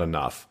what's not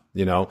enough,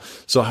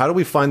 So how do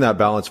we find that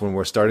balance when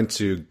we're starting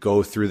to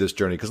go through this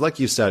journey? Because like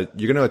you said,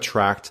 you're going to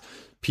attract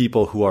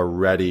people who are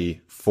ready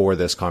for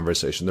this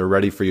conversation. They're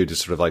ready for you to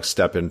sort of like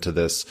step into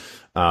this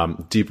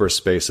deeper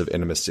space of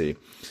intimacy.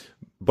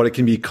 But it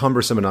can be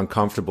cumbersome and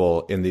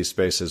uncomfortable in these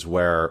spaces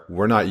where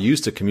we're not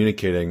used to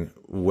communicating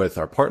with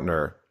our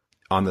partner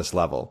on this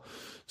level.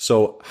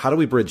 So how do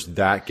we bridge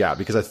that gap?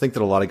 Because I think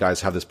that a lot of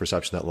guys have this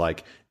perception that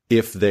like,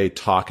 if they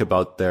talk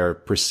about their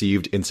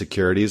perceived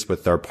insecurities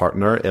with their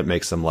partner, it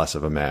makes them less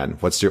of a man.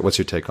 What's your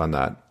take on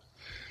that?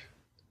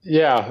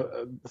 Yeah,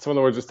 some of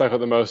the words that stuck out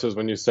the most is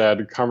when you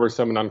said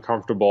cumbersome and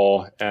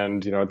uncomfortable,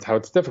 and it's how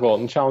it's difficult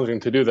and challenging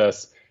to do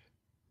this.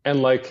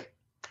 And like,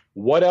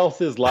 what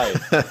else is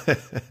life?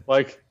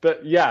 Like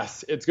that?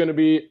 Yes, it's going to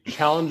be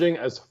challenging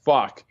as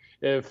fuck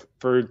if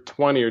for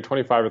 20 or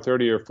 25 or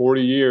 30 or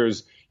 40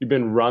 years you've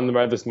been run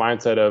by this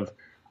mindset of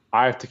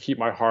I have to keep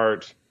my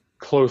heart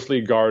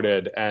closely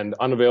guarded and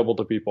unavailable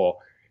to people.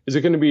 Is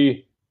it going to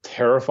be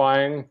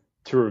terrifying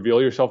to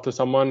reveal yourself to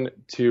someone,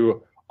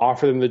 to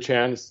offer them the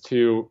chance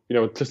to,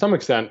 to some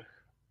extent,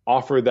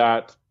 offer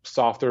that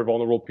softer,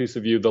 vulnerable piece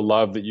of you the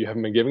love that you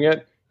haven't been giving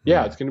it?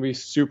 Yeah, it's going to be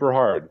super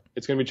hard.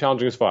 It's going to be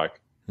challenging as fuck.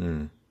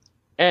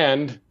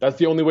 And that's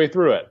the only way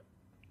through it.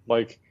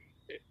 Like,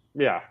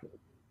 yeah,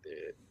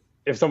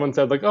 if someone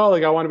said like, oh,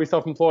 like I want to be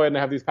self-employed and I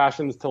have these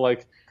passions to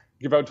like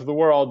give out to the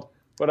world,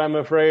 but I'm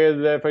afraid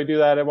that if I do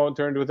that, it won't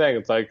turn into a thing.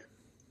 It's like,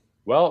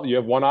 well, you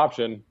have one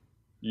option.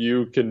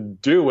 You can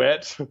do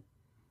it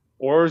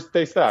or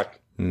stay stuck.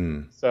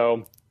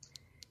 So,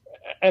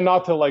 and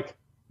not to like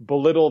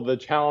belittle the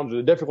challenge or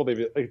the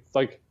difficulty. It's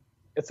like,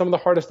 it's some of the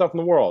hardest stuff in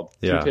the world.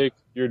 Yeah. To take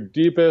your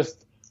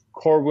deepest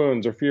core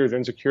wounds or fears or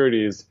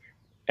insecurities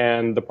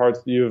and the parts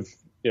that you've,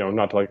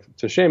 not to like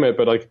to shame it,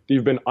 but like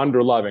you've been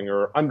under loving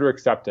or under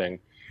accepting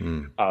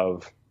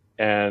of,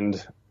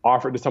 and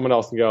offer it to someone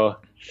else and go,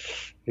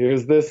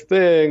 here's this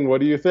thing,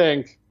 what do you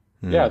think?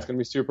 Yeah, it's going to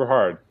be super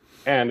hard.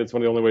 And it's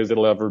one of the only ways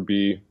it'll ever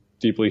be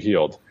deeply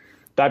healed.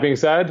 That being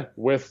said,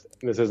 this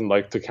isn't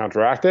like to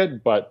counteract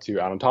it, but to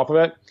add on top of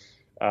it,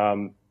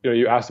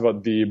 you asked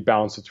about the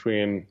balance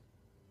between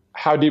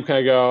how deep can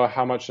I go,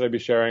 how much should I be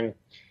sharing?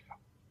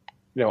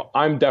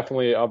 I'm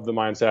definitely of the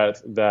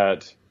mindset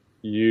that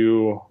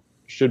you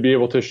should be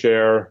able to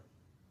share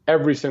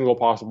every single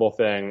possible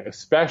thing,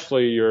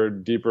 especially your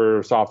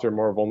deeper, softer,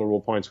 more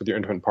vulnerable points with your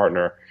intimate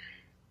partner.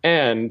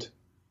 And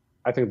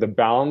I think the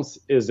balance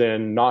is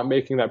in not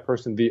making that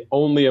person the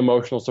only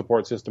emotional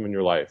support system in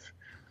your life.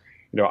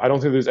 I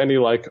don't think there's any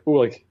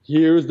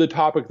here's the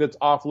topic that's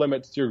off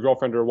limits to your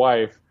girlfriend or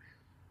wife.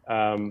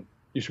 You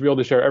should be able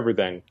to share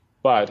everything.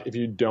 But if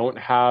you don't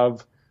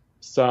have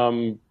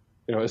some,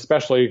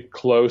 especially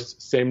close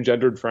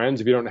same-gendered friends,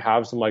 if you don't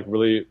have some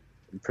really,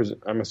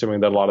 I'm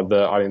assuming that a lot of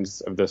the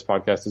audience of this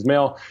podcast is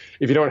male.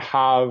 If you don't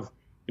have,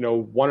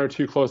 one or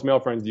two close male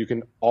friends you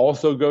can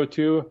also go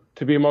to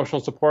be emotional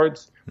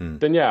supports,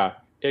 then yeah,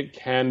 it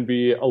can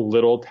be a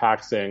little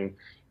taxing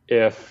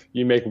if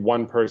you make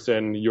one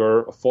person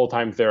your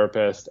full-time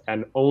therapist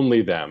and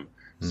only them.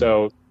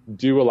 So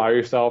do allow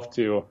yourself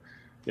to,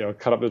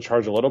 cut up the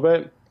charge a little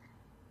bit.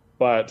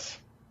 But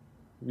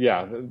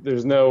yeah,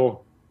 there's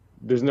no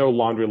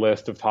laundry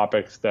list of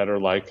topics that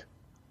are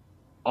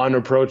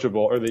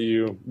unapproachable or that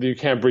you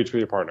can't breach with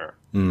your partner.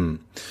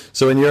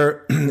 So in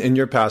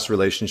your past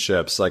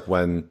relationships,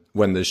 when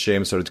the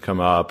shame started to come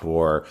up,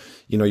 or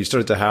you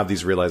started to have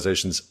these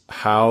realizations,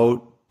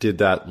 how did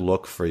that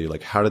look for you?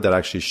 How did that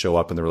actually show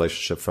up in the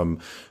relationship from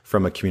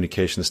a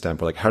communication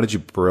standpoint? How did you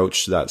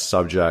broach that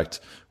subject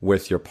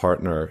with your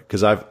partner?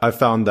 Because I've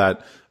found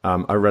that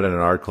I read in an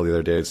article the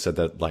other day, it said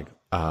that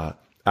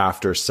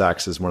after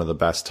sex is one of the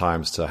best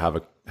times to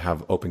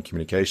have open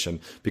communication,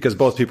 because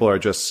both people are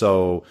just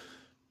so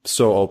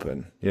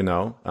open,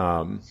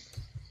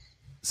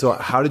 So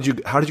how did you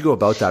go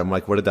about that? And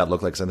what did that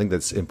look like? 'Cause I think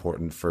that's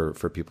important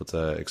for people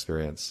to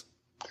experience.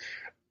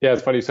 Yeah,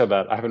 it's funny you said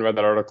that. I haven't read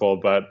that article,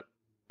 but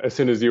as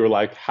soon as you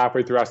were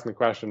halfway through asking the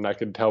question, I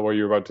could tell where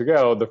you were about to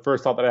go. The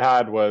first thought that I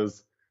had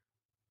was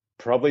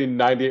probably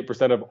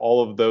 98% of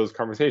all of those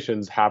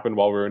conversations happened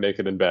while we were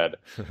naked in bed.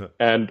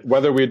 And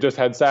whether we had just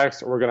had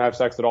sex or we're going to have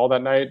sex at all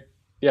that night,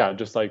 yeah,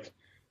 just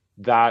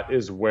that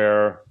is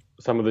where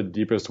some of the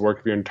deepest work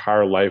of your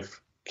entire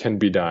life can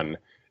be done,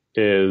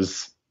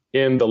 is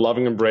in the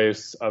loving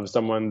embrace of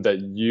someone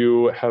that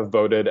you have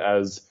voted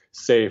as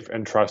safe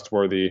and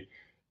trustworthy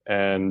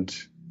and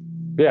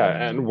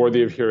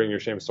worthy of hearing your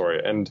shame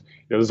story. And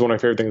this is one of my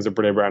favorite things that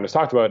Brene Brown has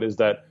talked about, is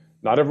that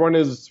not everyone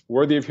is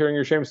worthy of hearing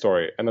your shame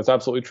story. And that's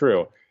absolutely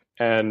true.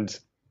 And,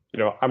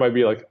 I might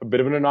be a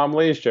bit of an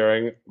anomaly,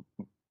 sharing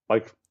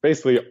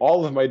basically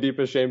all of my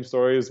deepest shame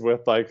stories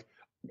with 1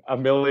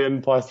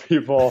 million plus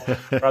people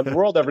around the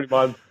world every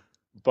month.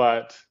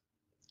 But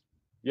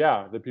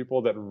yeah, the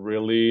people that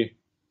really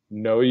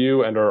know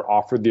you and are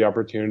offered the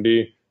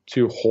opportunity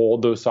to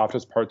hold those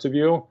softest parts of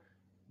you,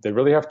 they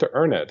really have to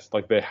earn it.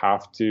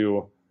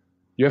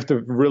 You have to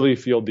really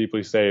feel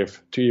deeply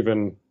safe to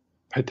even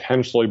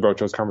potentially broach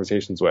those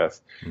conversations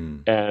with.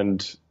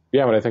 And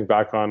yeah, when I think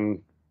back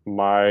on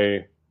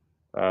my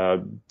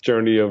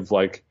journey of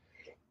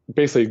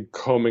basically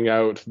combing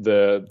out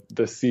the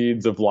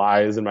seeds of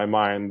lies in my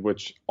mind,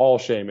 which all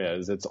shame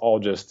is, it's all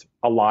just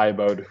a lie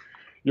about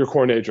your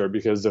core nature.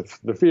 Because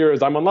if the fear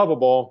is I'm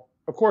unlovable,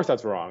 of course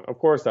that's wrong. Of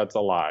course that's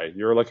a lie.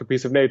 You're a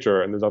piece of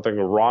nature and there's nothing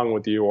wrong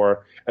with you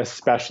or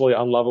especially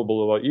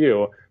unlovable about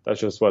you. That's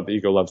just what the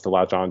ego loves to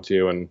latch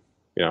onto, and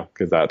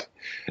because that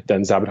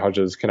then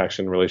sabotages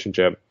connection,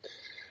 relationship.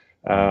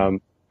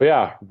 But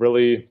yeah,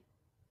 really,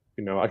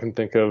 I can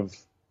think of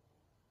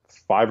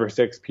 5 or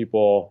 6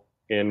 people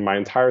in my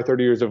entire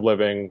 30 years of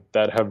living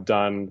that have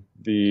done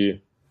the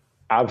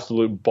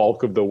absolute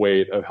bulk of the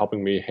weight of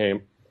helping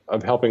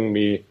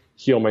me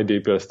heal my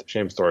deepest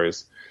shame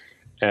stories.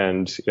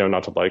 And,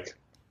 not to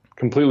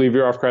completely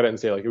veer off credit and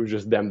say it was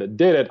just them that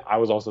did it. I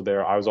was also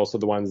there. I was also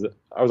the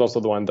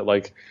one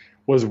that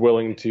was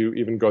willing to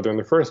even go there in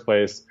the first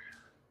place.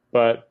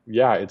 But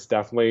yeah, it's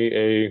definitely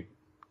a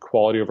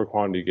quality over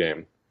quantity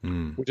game,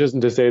 which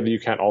isn't to say that you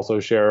can't also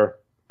share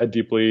a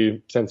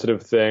deeply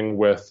sensitive thing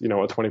with, a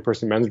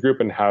 20-person men's group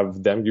and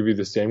have them give you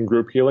the same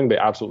group healing. They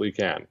absolutely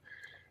can.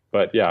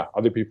 But yeah,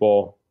 other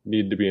people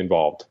need to be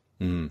involved.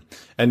 And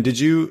did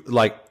you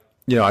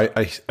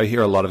I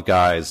hear a lot of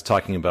guys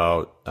talking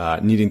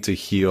about needing to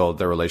heal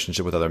their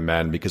relationship with other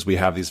men, because we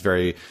have these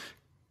very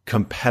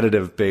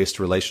competitive based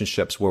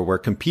relationships where we're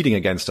competing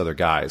against other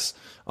guys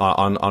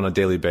on a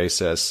daily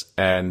basis,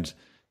 and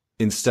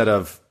instead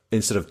of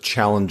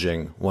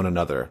challenging one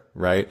another,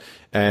 right?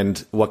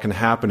 And what can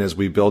happen is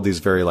we build these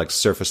very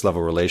surface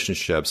level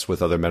relationships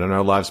with other men in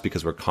our lives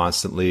because we're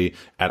constantly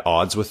at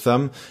odds with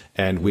them,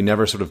 and we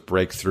never sort of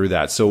break through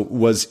that. So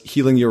was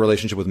healing your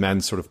relationship with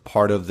men sort of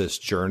part of this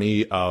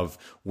journey of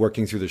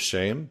working through the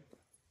shame?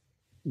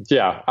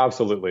 Yeah,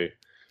 absolutely.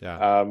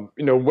 Yeah.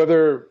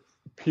 Whether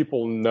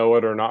people know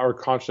it or not, or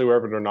consciously aware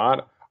of it or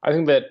not, I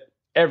think that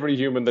every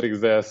human that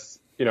exists,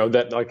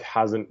 that like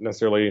hasn't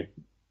necessarily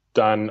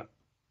done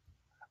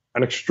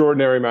an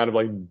extraordinary amount of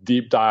like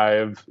deep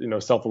dive,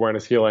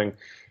 self-awareness healing.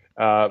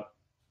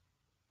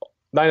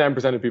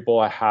 99% of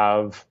people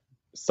have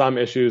some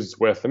issues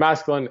with the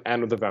masculine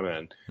and with the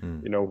feminine.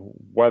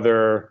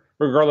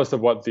 Regardless of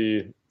what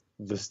the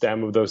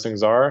stem of those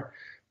things are.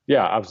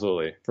 Yeah,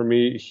 absolutely. For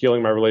me,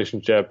 healing my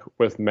relationship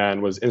with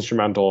men was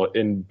instrumental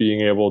in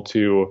being able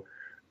to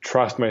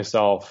trust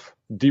myself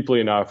deeply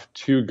enough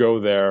to go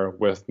there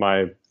with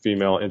my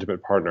female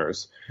intimate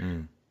partners.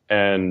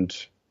 And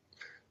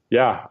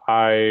yeah,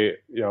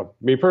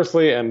 me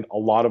personally, and a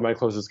lot of my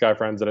closest guy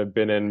friends that I've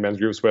been in men's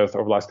groups with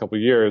over the last couple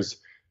of years,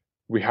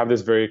 we have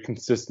this very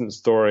consistent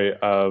story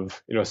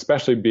of,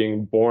 especially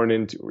being born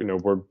into,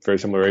 we're very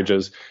similar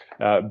ages,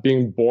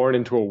 being born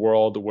into a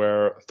world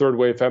where third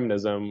wave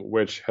feminism,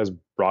 which has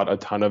brought a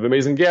ton of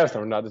amazing gifts,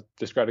 and I'm not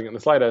discrediting it in the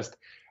slightest,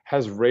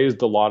 has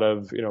raised a lot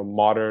of,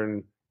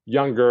 modern,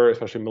 younger,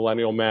 especially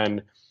millennial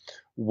men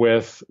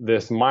with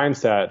this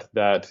mindset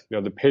that,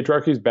 the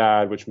patriarchy is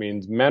bad, which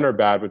means men are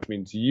bad, which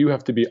means you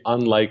have to be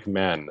unlike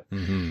men.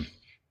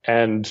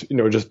 And,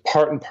 just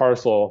part and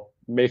parcel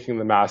making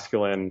the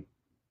masculine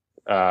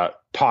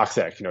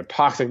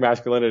toxic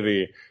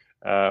masculinity,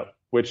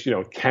 which,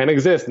 can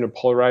exist in a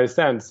polarized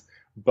sense.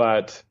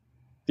 But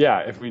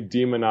yeah, if we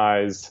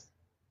demonize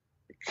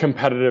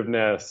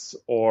competitiveness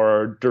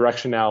or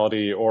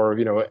directionality or,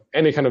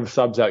 any kind of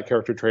subset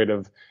character trait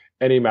of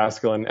any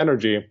masculine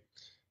energy,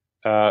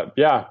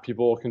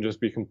 people can just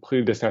be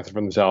completely disconnected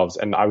from themselves.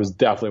 And I was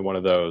definitely one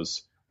of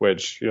those,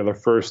 which, the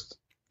first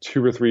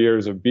 2 or 3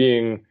 years of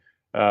being,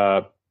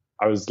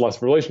 I was less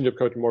of a relationship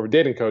coach and more of a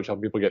dating coach,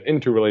 helping people get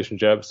into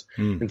relationships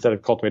instead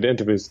of cultivate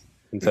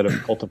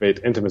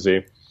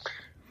intimacy.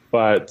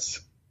 But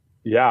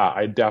yeah,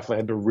 I definitely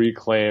had to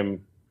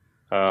reclaim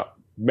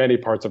many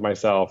parts of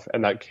myself,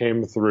 and that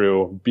came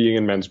through being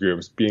in men's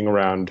groups, being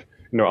around,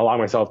 allowing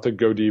myself to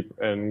go deep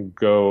and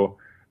go,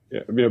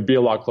 be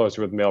a lot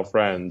closer with male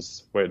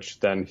friends, which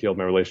then healed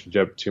my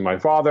relationship to my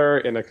father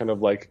in a kind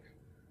of like,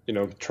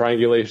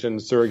 triangulation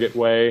surrogate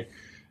way.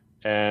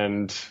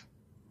 And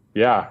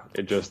yeah,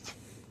 it just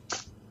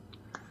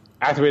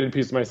activated a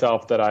piece of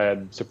myself that I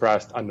had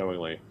suppressed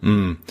unknowingly.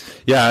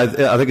 Yeah, I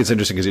think it's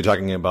interesting because you're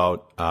talking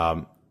about,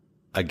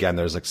 again,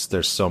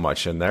 there's so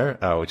much in there,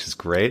 which is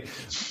great.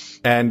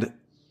 And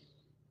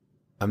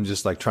I'm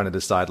just like trying to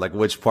decide like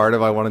which part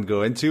of I want to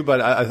go into.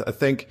 But I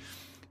think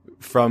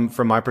from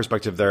my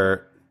perspective,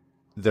 there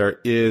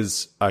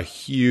is a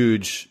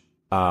huge,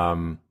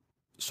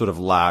 sort of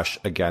lash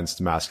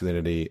against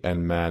masculinity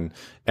and men.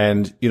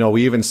 And,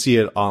 we even see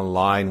it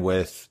online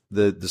with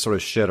the sort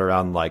of shit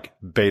around like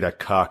beta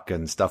cuck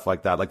and stuff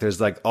like that. Like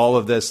there's like all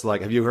of this,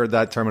 like, have you heard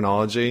that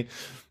terminology?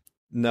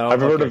 No.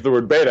 I've heard of the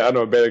word beta. I don't know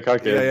what beta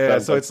cuck is. Yeah.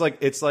 So it's like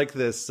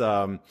this,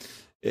 I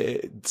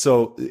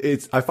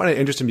find it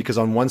interesting because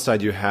on one side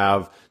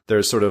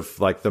there's sort of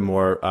like the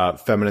more,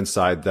 feminine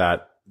side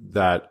that,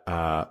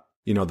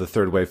 the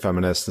third wave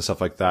feminists and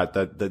stuff like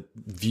that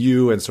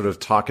view and sort of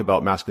talk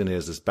about masculinity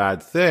as this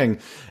bad thing.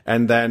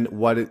 And then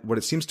what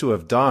it seems to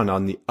have done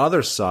on the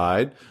other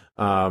side,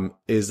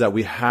 is that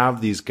we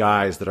have these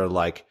guys that are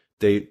like,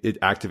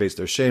 it activates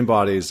their shame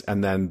bodies,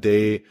 and then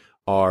they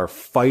are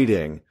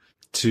fighting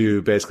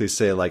to basically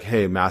say like,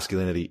 hey,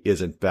 masculinity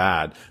isn't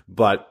bad,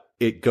 but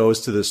it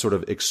goes to this sort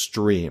of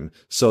extreme.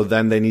 So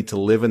then they need to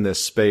live in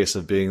this space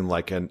of being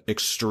like an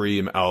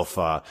extreme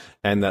alpha,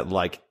 and that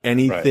like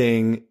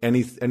anything,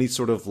 any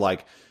sort of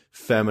like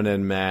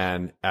feminine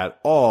man at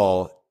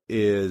all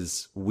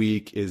is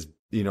weak, is,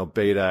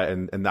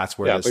 beta. And that's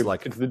where it's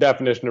the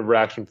definition of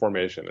reaction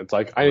formation. It's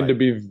like, I need to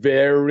be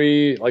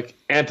very like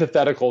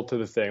antithetical to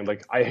the thing.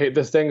 Like I hate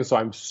this thing, so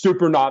I'm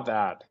super not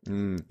that.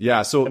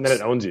 Yeah. So, and then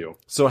it owns you.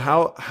 So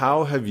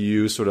how have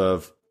you sort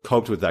of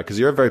coped with that? Because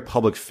you're a very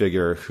public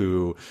figure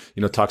who,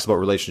 talks about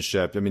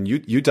relationship. I mean,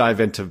 you dive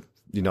into,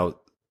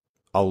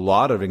 a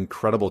lot of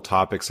incredible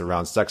topics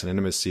around sex and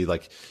intimacy.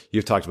 Like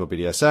you've talked about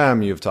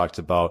BDSM, you've talked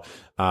about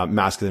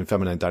masculine and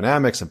feminine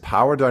dynamics and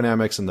power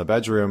dynamics in the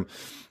bedroom.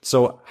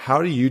 So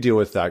how do you deal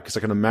with that? Because I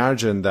can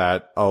imagine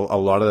that a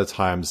lot of the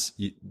times,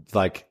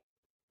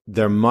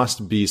 there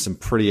must be some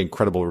pretty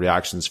incredible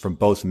reactions from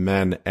both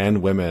men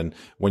and women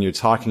when you're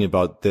talking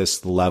about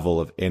this level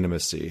of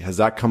intimacy. Has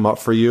that come up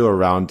for you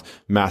around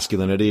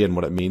masculinity and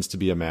what it means to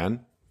be a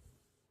man?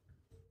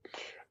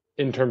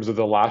 In terms of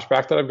the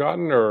lashback that I've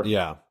gotten, or?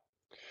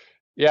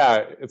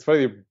 Yeah, it's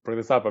funny you bring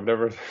this up. I've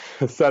never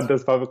said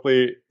this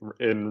publicly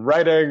in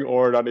writing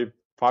or on a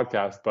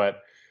podcast,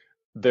 but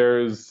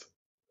there's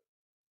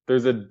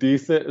a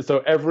decent, so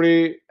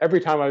every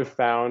time I've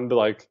found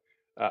like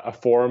a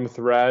forum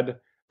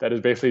thread that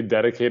is basically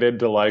dedicated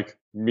to like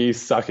me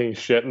sucking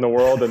shit in the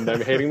world and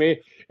them hating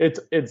me, it's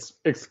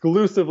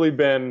exclusively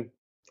been,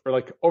 or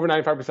like over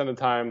 95% of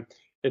the time,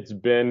 it's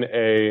been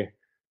a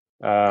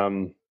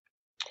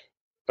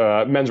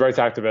men's rights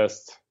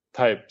activist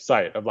type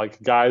site of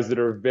like guys that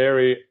are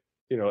very,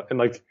 and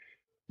like,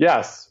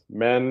 yes,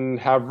 men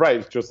have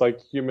rights just like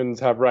humans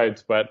have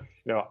rights, but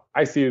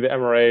I see the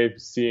MRA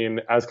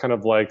scene as kind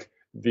of like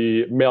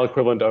the male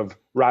equivalent of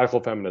radical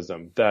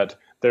feminism, that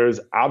there's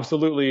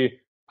absolutely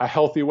a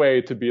healthy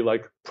way to be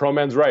like pro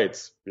men's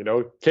rights,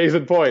 case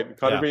in point,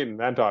 Connor Beaton,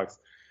 Man Talks.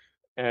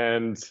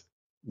 And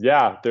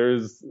yeah,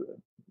 there's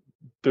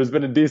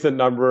been a decent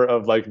number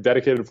of like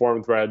dedicated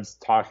forum threads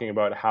talking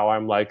about how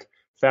I'm like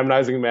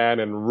feminizing men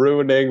and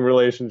ruining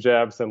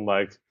relationships and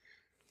like,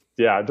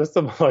 yeah, just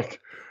some like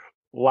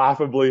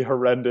laughably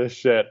horrendous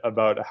shit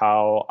about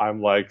how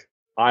I'm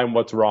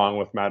what's wrong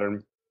with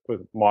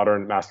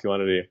modern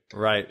masculinity.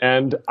 Right.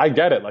 And I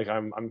get it. Like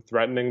I'm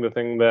threatening the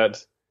thing that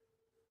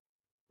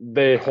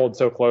they hold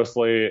so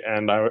closely,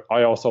 and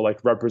I also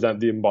like represent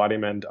the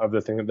embodiment of the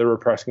thing that they're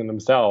repressing in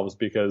themselves,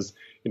 because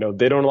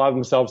they don't allow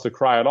themselves to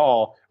cry at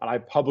all, and I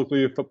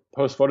publicly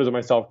post photos of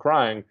myself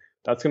crying.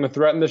 That's going to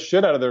threaten the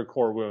shit out of their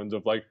core wounds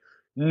of like,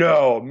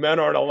 no, men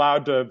aren't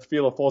allowed to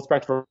feel a full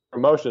spectrum of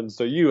emotions,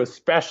 so you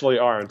especially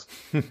aren't.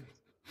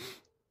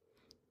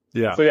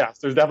 Yeah. So yes,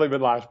 there's definitely been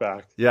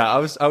lashback. Yeah, I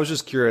was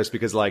just curious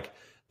because I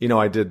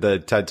did the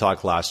TED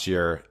Talk last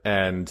year,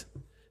 and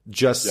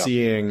just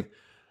seeing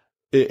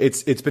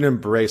it's been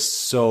embraced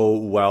so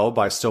well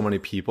by so many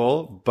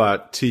people.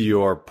 But to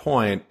your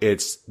point,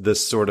 it's always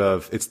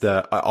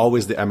the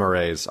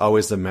MRAs,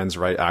 always the men's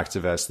right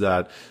activists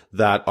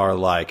that are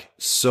like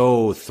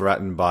so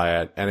threatened by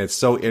it. And it's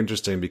so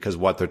interesting because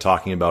what they're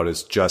talking about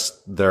is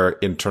just their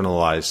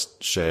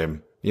internalized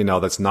shame,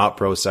 that's not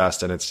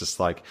processed. And it's just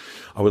like,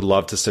 I would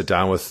love to sit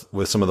down with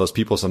some of those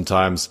people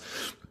sometimes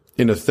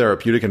in a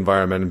therapeutic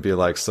environment and be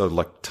like, so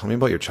like, tell me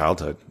about your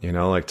childhood,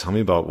 like tell me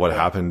about what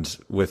happened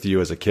with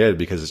you as a kid,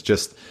 because it's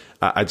just,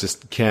 I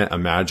just can't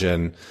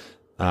imagine,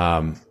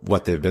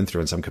 what they've been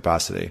through in some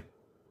capacity.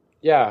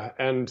 Yeah.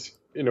 And,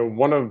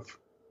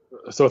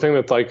 so a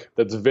thing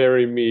that's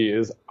very me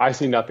is I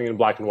see nothing in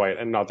black and white,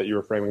 and not that you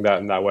were framing that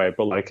in that way,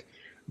 but like,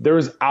 there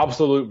is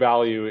absolute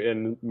value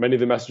in many of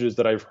the messages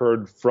that I've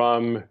heard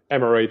from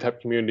MRA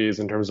type communities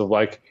in terms of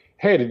like,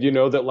 hey, did you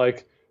know that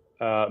like,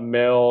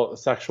 male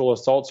sexual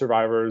assault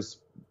survivors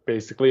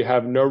basically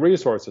have no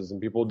resources, and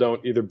people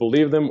don't either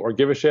believe them or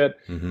give a shit.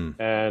 Mm-hmm.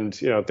 And,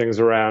 things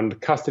around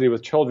custody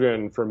with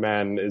children for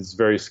men is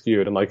very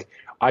skewed. And like,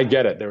 I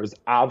get it. There is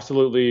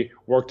absolutely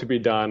work to be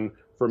done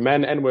for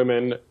men and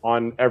women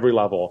on every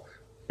level.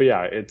 But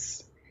yeah,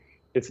 it's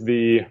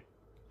the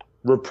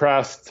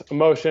repressed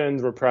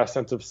emotions, repressed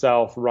sense of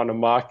self run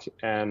amok,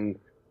 and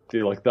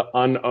the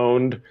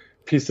unowned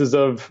pieces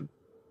of,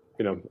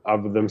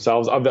 of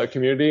themselves, of that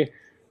community,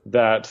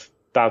 that's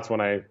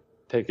when I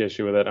take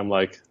issue with it. I'm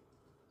like,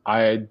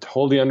 I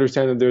totally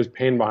understand that there's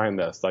pain behind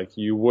this. Like,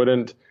 you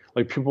wouldn't,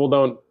 like, people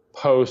don't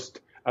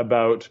post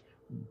about,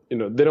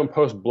 they don't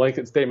post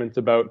blanket statements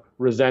about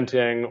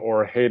resenting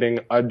or hating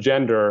a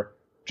gender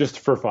just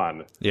for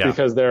fun,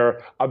 because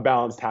they're a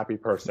balanced, happy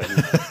person.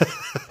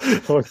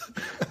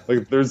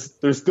 like there's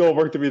still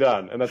work to be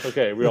done, and that's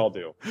okay. We all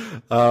do.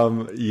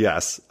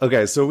 Yes.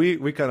 Okay. So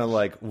we kind of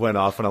like went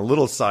off on a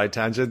little side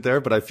tangent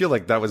there, but I feel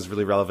like that was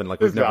really relevant.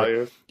 Like we've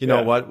never,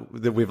 know what,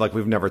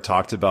 we've never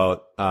talked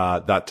about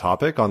that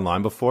topic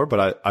online before,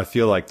 but I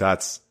feel like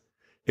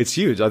it's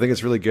huge. I think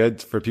it's really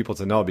good for people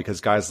to know,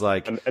 because guys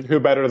like... And who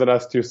better than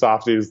us two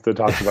softies to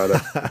talk about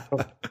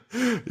it?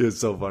 It's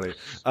so funny.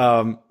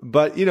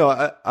 But,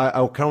 I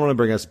kind of want to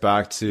bring us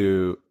back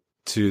to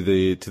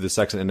the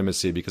sex and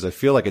intimacy, because I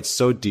feel like it's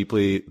so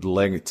deeply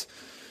linked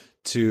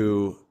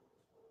to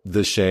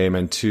the shame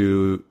and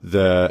to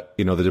the,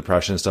 the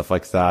depression and stuff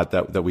like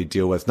that we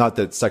deal with. Not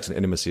that sex and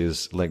intimacy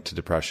is linked to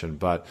depression,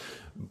 but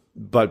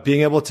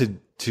being able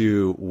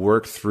to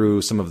work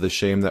through some of the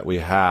shame that we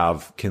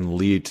have can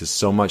lead to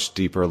so much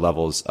deeper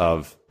levels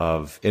of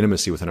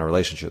intimacy within our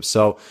relationships.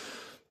 So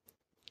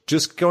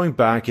just going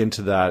back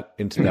into that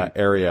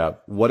area,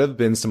 what have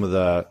been some of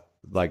the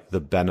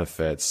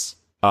benefits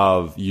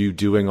of you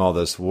doing all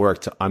this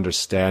work to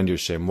understand your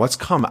shame? What's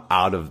come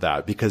out of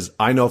that? Because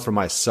I know for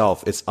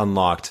myself, it's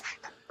unlocked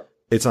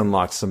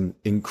some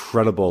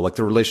incredible, like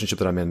the relationship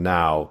that I'm in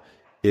now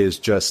is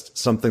just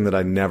something that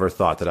I never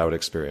thought that I would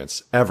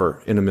experience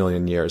ever in a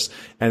million years.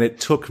 And it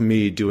took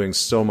me doing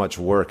so much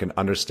work and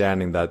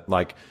understanding that,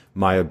 like,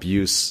 my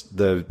abuse,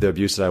 the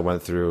abuse that I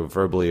went through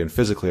verbally and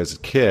physically as a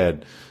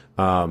kid,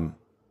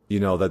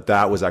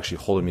 that was actually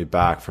holding me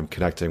back from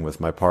connecting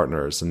with my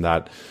partners, and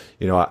that,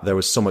 there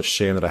was so much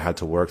shame that I had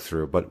to work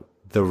through. But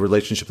the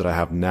relationship that I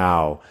have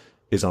now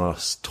is on a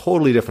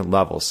totally different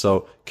level.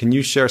 So can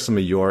you share some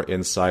of your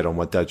insight on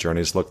what that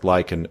journey's looked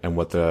like, and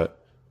what the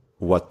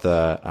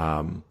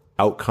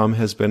outcome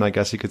has been, I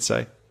guess you could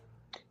say?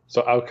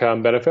 So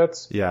outcome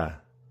benefits? Yeah.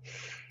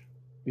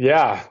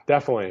 Yeah,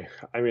 definitely.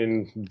 I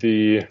mean,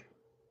 the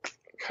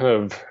kind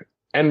of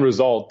end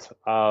result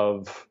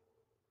of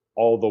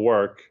all the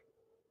work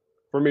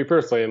for me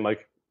personally, and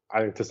like,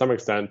 I think to some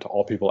extent to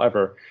all people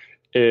ever,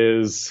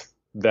 is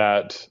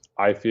that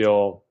I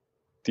feel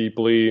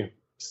deeply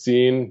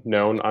seen,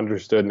 known,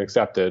 understood, and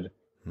accepted,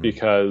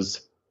 because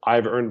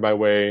I've earned my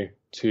way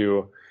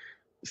to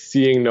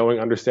seeing, knowing,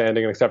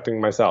 understanding, and accepting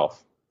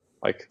myself.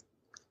 Like,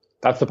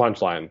 that's the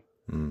punchline.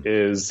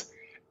 Is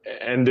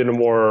And in a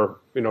more,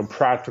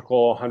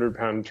 practical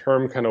 100-pound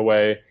term kind of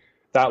way,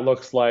 that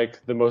looks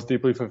like the most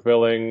deeply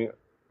fulfilling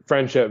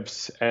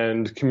friendships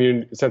and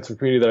sense of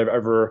community that I've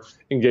ever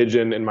engaged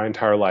in my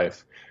entire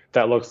life.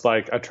 That looks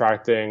like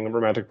attracting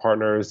romantic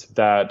partners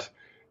that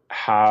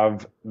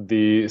have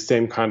the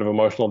same kind of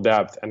emotional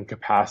depth and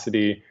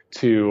capacity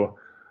to,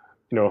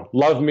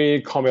 love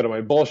me, call me out on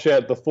my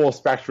bullshit, the full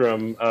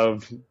spectrum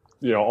of,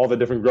 all the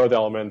different growth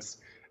elements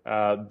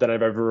that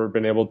I've ever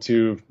been able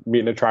to meet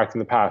and attract in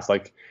the past.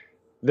 Like,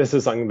 this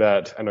is something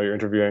that I know you're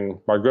interviewing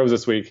Mark Groves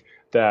this week,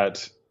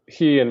 that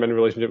he and many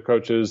relationship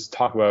coaches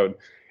talk about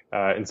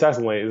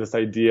incessantly, is this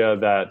idea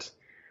that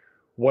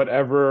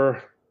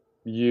whatever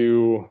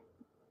you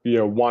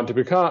want to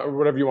become, or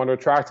whatever you want to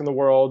attract in the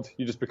world,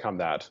 you just become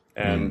that,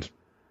 and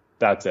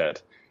that's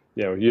it.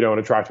 You don't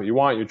attract what you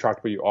want, you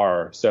attract what you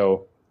are.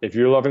 So if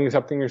you're loving and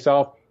accepting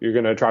yourself, you're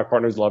going to attract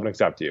partners who love and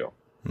accept you.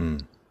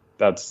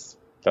 That's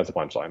a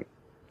punchline.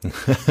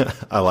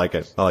 I like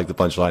it. I like the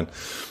punchline.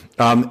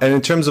 And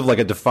in terms of like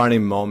a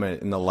defining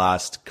moment in the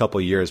last couple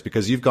of years,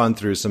 because you've gone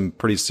through some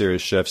pretty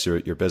serious shifts,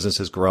 your business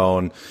has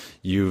grown,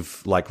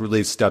 you've like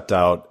really stepped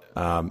out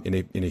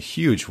in a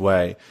huge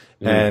way.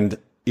 And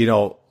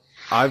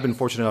I've been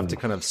fortunate enough to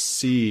kind of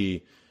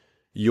see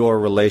your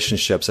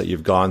relationships that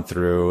you've gone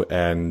through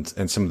and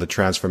some of the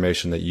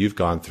transformation that you've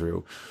gone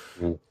through.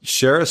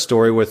 Share a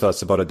story with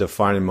us about a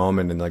defining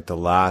moment in like the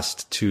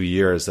last 2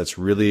 years that's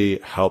really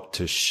helped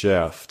to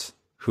shift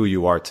who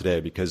you are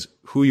today, because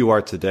who you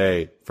are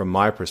today, from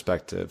my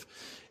perspective,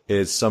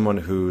 is someone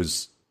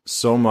who's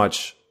so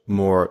much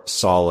more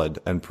solid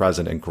and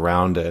present and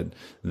grounded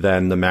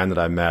than the man that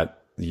I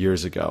met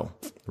years ago.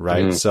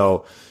 Right.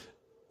 So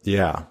I'm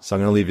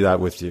going to leave that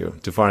with you.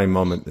 Defining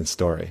moment and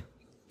story.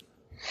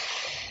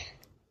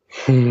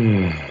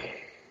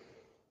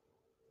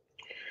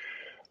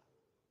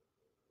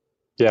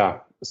 Yeah.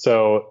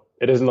 So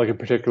it isn't like a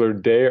particular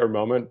day or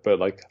moment, but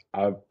like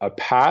a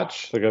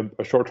patch, like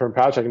a short-term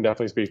patch I can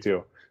definitely speak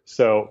to.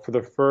 So for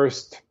the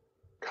first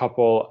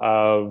couple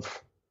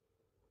of,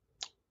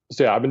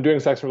 I've been doing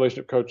sex and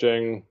relationship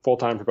coaching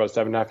full-time for about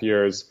 7.5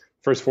 years.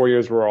 First 4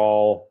 years were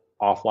all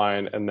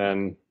offline, and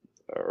then,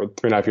 or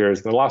 3.5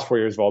 years, and the last 4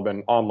 years have all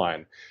been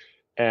online.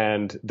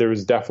 And there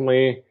was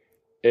definitely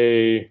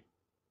a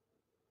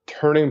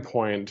turning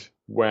point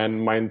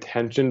when my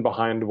intention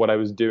behind what I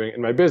was doing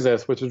in my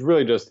business, which is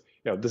really just,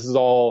 this is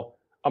all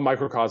a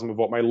microcosm of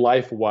what my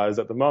life was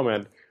at the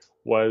moment,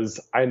 was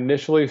I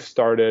initially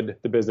started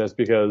the business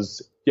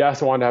because,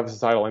 yes, I wanted to have a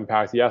societal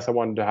impact. Yes, I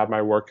wanted to have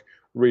my work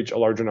reach a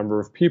larger number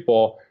of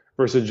people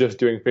versus just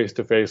doing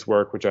face-to-face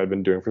work, which I'd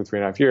been doing for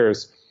 3.5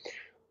 years.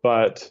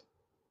 But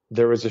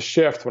there was a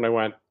shift when I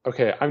went,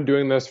 okay, I'm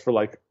doing this for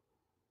 90%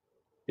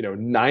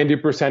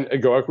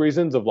 egoic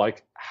reasons of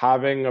like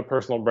having a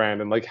personal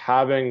brand and like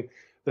having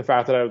the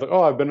fact that I was like,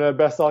 oh, I've been a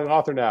best-selling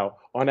author now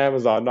on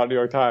Amazon, not New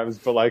York Times,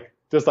 but like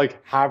just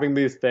like having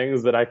these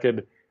things that I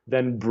could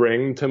then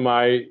bring to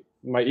my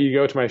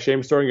ego, to my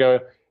shame story, and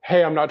go,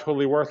 hey, I'm not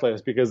totally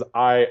worthless because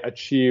I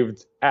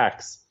achieved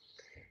X.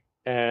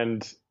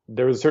 And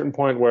there was a certain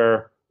point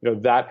where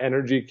that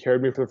energy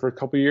carried me for the first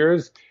couple of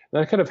years,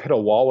 and I kind of hit a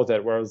wall with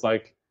it where I was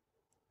like,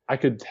 I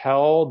could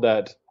tell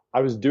that I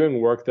was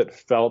doing work that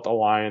felt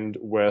aligned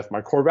with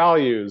my core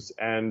values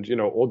and,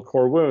 old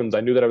core wounds.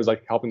 I knew that I was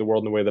like helping the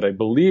world in a way that I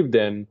believed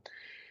in,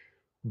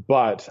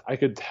 but I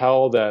could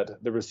tell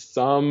that there was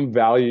some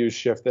value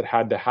shift that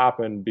had to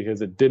happen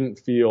because it didn't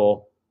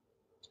feel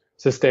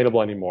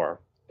sustainable anymore.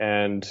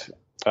 And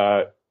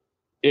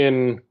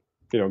in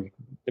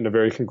a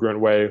very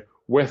congruent way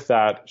with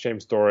that shame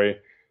story,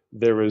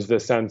 there was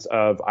this sense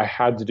of I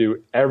had to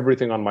do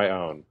everything on my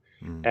own.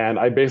 And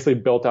I basically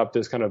built up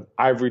this kind of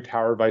ivory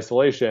tower of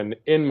isolation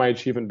in my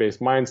achievement-based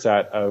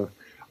mindset of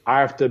I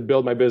have to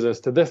build my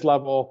business to this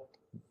level,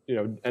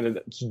 and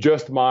it's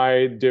just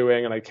my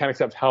doing, and I can't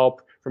accept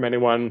help from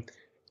anyone.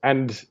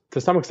 And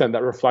to some extent,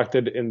 that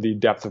reflected in the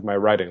depth of my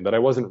writing, that I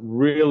wasn't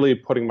really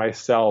putting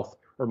myself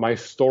or my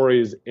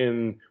stories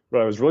in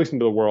what I was releasing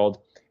to the world.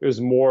 It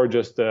was more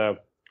just a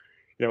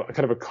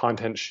kind of a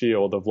content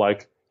shield of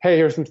like, hey,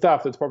 here's some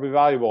stuff that's probably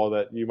valuable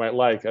that you might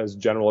like as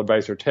general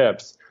advice or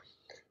tips.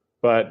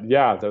 But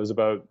yeah, that was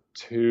about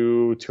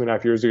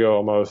 2.5 years ago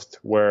almost,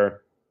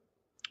 where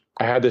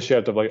I had this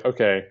shift of like,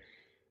 okay,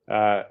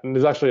 and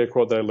there's actually a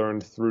quote that I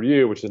learned through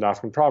you, which is an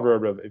African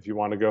proverb of if you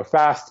want to go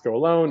fast, go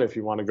alone. If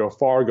you want to go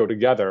far, go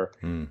together.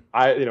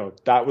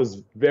 That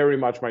was very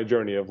much my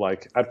journey of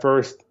like, at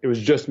first it was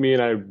just me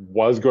and I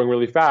was going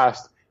really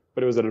fast,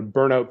 but it was at a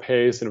burnout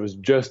pace and it was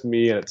just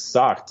me and it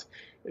sucked,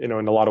 in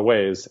a lot of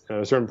ways. And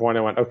at a certain point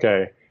I went,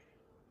 okay,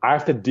 I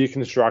have to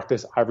deconstruct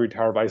this ivory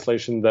tower of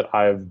isolation that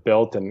I've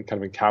built and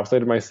kind of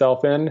encapsulated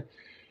myself in,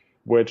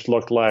 which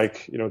looked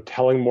like,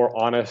 telling more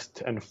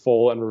honest and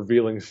full and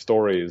revealing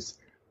stories,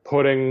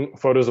 putting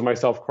photos of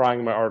myself crying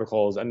in my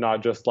articles and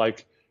not just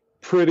like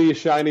pretty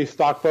shiny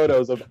stock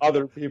photos of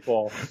other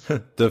people.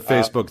 The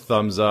Facebook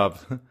thumbs up.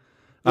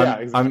 Yeah,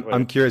 exactly.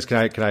 I'm curious. Can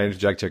I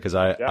interject here? Because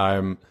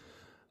I'm,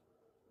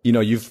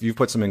 you've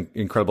put some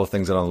incredible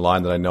things out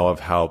online that I know have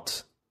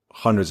helped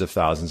hundreds of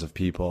thousands of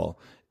people.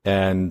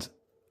 And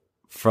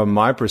from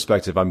my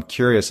perspective, I'm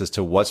curious as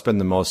to what's been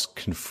the most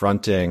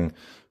confronting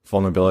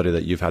vulnerability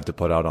that you've had to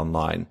put out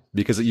online,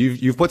 because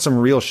you've put some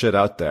real shit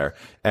out there,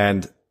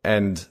 and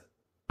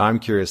I'm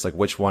curious, like,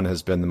 which one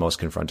has been the most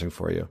confronting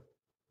for you?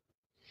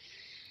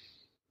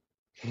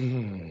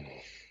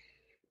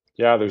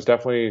 Yeah, there's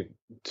definitely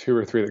two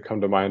or three that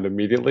come to mind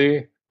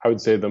immediately. I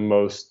would say the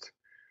most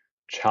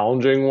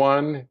challenging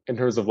one in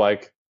terms of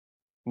like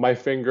my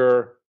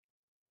finger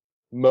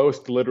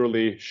most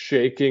literally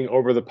shaking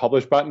over the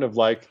publish button of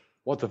like,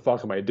 what the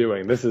fuck am I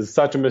doing? This is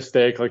such a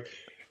mistake. Like,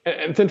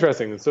 and it's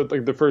interesting. So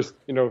like the first,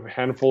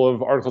 handful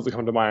of articles that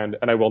come to mind,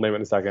 and I will name it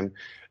in a second,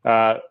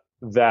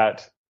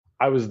 that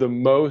I was the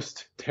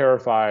most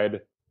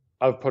terrified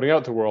of putting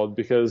out to the world,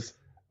 because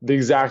the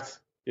exact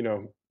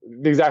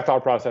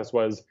thought process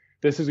was,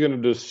 this is going to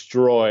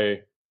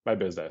destroy my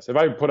business. If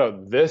I put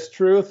out this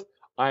truth,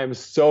 I am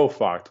so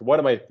fucked. What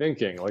am I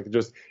thinking? Like,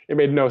 it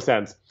made no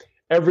sense.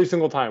 Every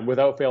single time,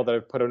 without fail, that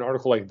I've put an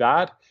article like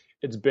that,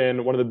 it's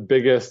been one of the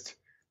biggest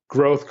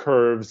growth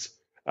curves,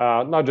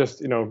 not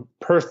just,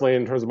 personally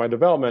in terms of my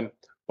development,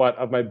 but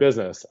of my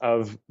business,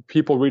 of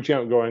people reaching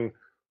out and going,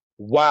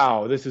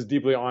 wow, this is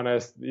deeply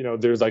honest.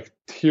 There's like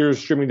tears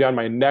streaming down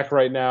my neck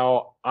right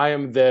now. I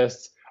am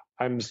this.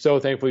 I'm so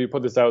thankful you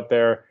put this out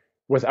there.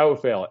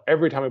 Without fail,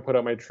 every time I put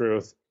out my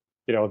truth,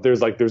 there's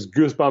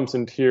goosebumps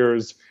and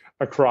tears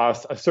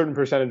across a certain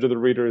percentage of the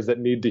readers that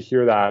need to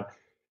hear that.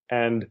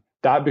 And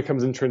that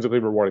becomes intrinsically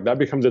rewarding. That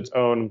becomes its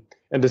own.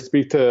 And to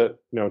speak to,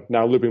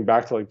 now looping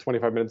back to like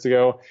 25 minutes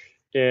ago,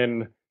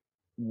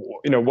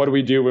 what do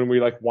we do when we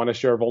like want to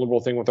share a vulnerable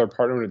thing with our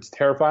partner and it's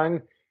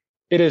terrifying?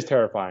 It is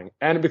terrifying.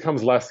 And it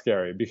becomes less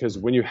scary, because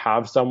when you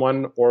have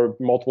someone or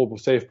multiple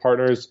safe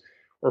partners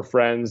or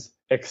friends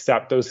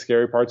accept those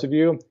scary parts of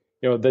you,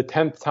 the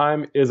 10th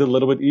time is a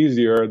little bit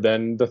easier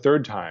than the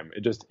third time.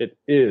 It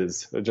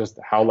is just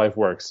how life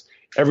works.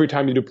 Every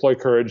time you deploy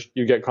courage,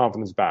 you get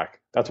confidence back.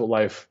 That's how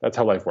life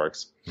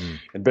works.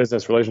 In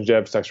business,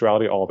 relationships,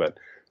 sexuality, all of it.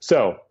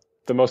 So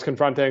the most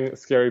confronting,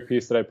 scary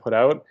piece that I put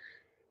out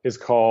is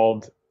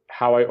called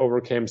How I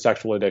Overcame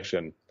Sexual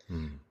Addiction.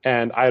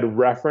 And I had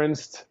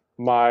referenced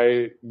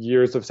my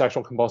years of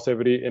sexual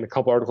compulsivity in a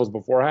couple articles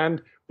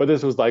beforehand, but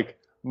this was like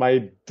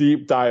my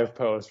deep dive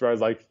post where I was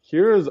like,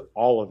 here's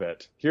all of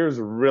it. Here's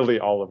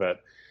really all of it.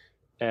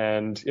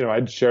 And,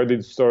 I'd shared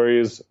these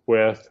stories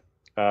with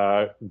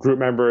group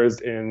members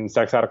in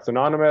Sex Addicts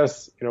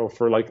Anonymous,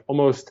 for like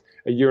almost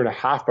a year and a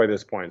half by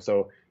this point.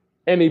 So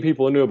any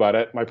people who knew about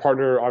it, my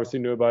partner obviously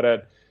knew about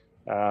it.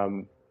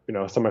 Some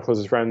of my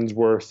closest friends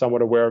were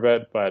somewhat aware of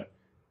it. But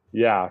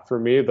yeah, for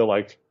me,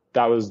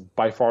 that was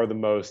by far the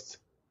most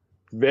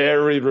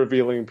very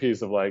revealing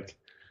piece of like,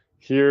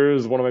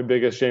 here's one of my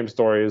biggest shame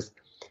stories.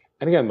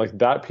 And again, like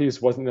that piece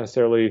wasn't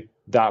necessarily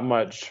that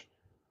much,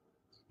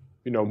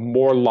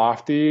 more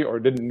lofty, or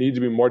didn't need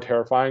to be more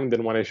terrifying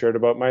than when I shared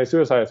about my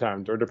suicide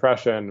attempt or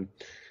depression,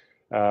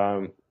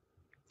 or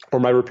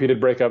my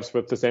repeated breakups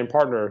with the same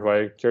partner who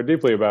I care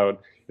deeply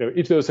about.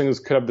 Each of those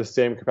things could have the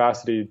same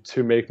capacity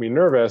to make me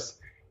nervous.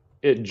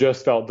 It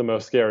just felt the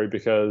most scary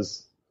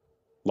because,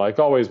 like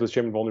always with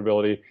shame and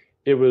vulnerability,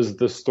 it was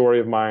the story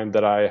of mine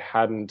that I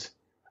hadn't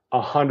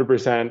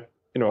 100%,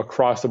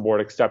 across the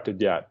board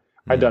accepted yet.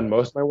 I'd done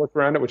most of my work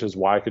around it, which is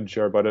why I could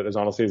share about it as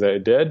honestly as I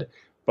did,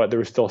 but there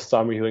was still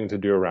some healing to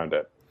do around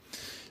it.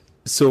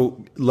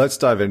 So let's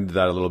dive into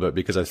that a little bit,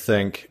 because I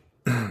think,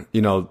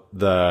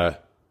 the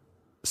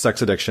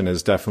sex addiction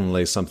is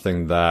definitely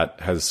something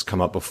that has come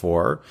up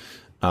before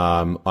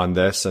on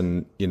this.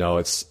 And,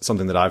 it's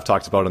something that I've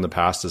talked about in the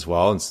past as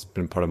well. And it's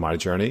been part of my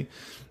journey.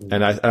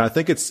 And I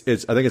think it's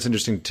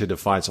interesting to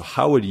define. So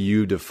how would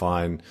you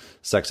define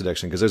sex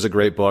addiction? Because there's a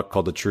great book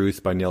called The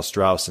Truth by Neil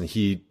Strauss, and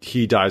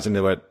he dives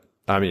into it,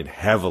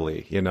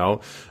 heavily,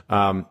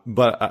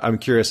 but I'm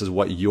curious as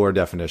what your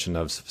definition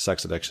of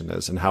sex addiction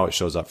is and how it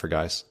shows up for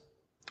guys.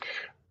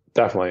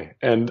 Definitely.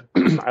 And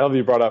I love that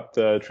you brought up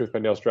The Truth by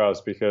Neil Strauss,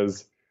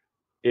 because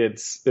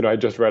it's, I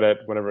just read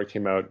it whenever it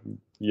came out a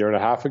year and a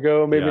half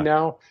ago, maybe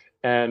now.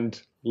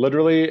 And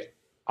literally,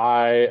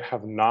 I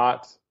have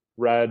not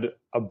read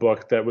a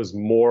book that was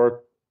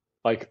more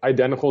like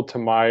identical to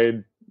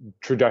my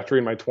trajectory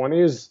in my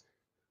 20s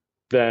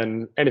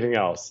than anything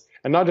else.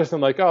 And not just in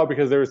like,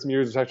 because there was some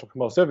years of sexual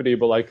compulsivity,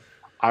 but like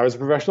I was a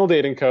professional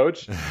dating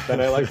coach. Then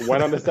I like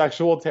went on a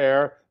sexual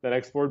tear. Then I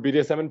explored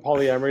BDSM and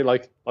polyamory,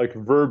 like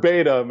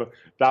verbatim.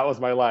 That was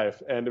my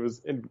life. And it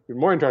was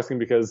more interesting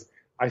because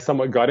I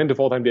somewhat got into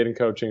full-time dating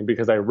coaching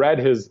because I read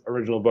his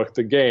original book,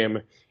 The Game,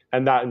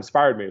 and that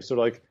inspired me. So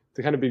like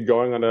to kind of be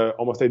going on a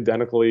almost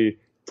identically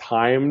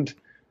timed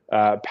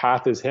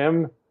path as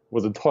him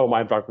was a total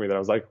mindfuck for me, that I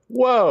was like,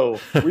 whoa,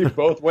 we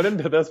both went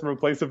into this from a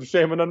place of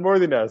shame and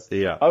unworthiness.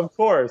 Yeah. Of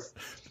course.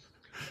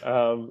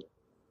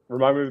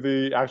 Remind me of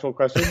the actual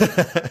question.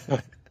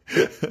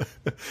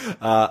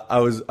 I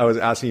was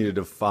asking you to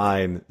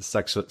define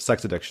sex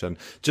addiction,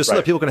 just so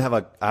that people can have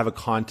a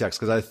context.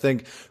 Because I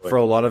think for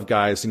a lot of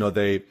guys,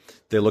 they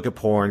look at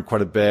porn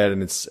quite a bit,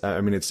 and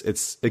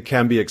it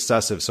can be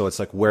excessive. So it's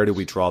like, where do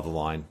we draw the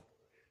line?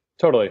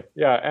 Totally.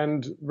 Yeah.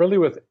 And really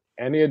with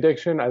any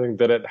addiction, I think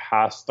that it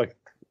has like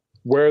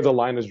where the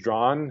line is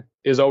drawn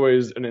is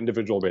always an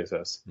individual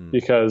basis Mm.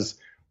 because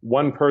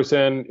one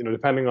person,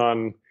 depending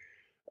on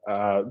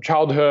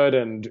childhood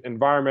and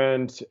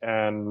environment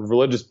and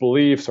religious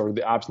beliefs or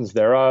the absence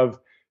thereof,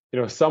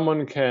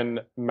 someone can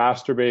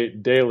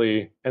masturbate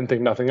daily and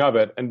think nothing of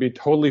it and be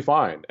totally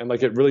fine. And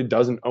like it really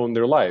doesn't own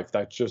their life.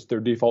 That's just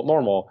their default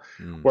normal.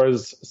 Mm.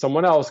 Whereas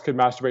someone else could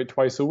masturbate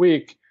twice a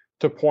week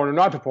to porn or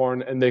not to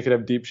porn, and they could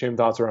have deep shame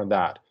thoughts around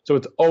that. So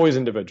it's always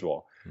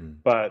individual. Mm.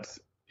 But,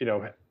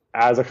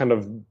 as a kind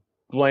of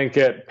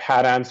blanket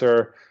pat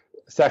answer,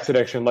 sex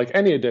addiction, like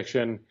any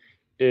addiction,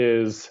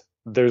 is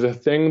there's a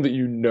thing that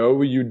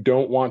you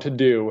don't want to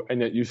do,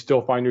 and yet you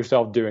still find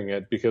yourself doing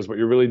it because what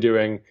you're really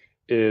doing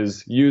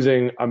is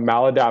using a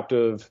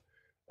maladaptive,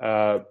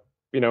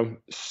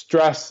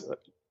 stress.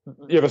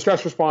 You have a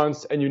stress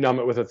response and you numb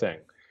it with a thing.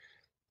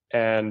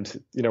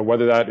 And,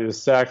 whether that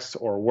is sex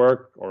or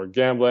work or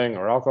gambling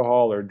or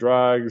alcohol or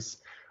drugs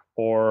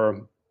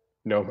or,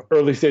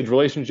 early stage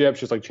relationships,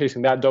 just like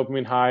chasing that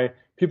dopamine high,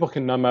 people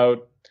can numb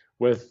out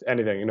with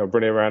anything.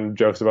 Brene Brown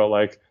jokes about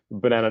like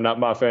banana nut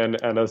muffin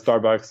and a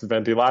Starbucks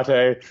venti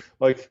latte.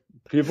 Like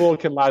people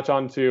can latch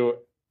on to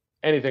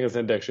anything as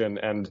an addiction.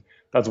 And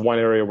that's one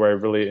area where I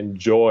really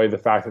enjoy the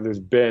fact that there's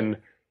been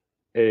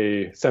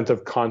a sense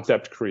of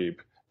concept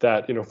creep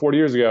that, 40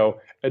 years ago,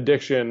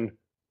 addiction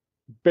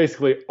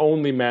basically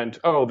only meant,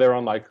 oh, they're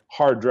on like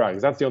hard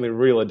drugs. That's the only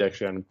real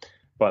addiction.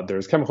 But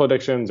there's chemical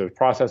addictions, there's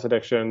process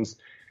addictions.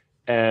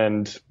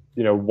 And,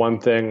 one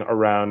thing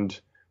around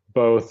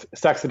both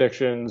sex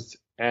addictions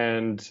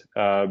and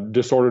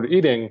disordered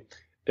eating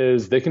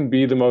is they can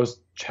be the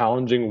most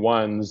challenging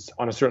ones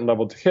on a certain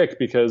level to kick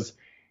because,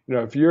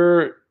 if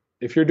you're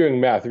doing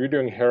meth, if you're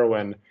doing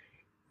heroin,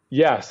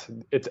 yes,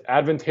 it's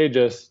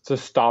advantageous to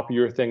stop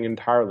your thing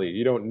entirely.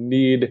 You don't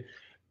need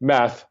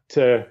meth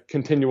to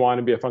continue on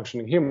and be a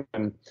functioning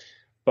human.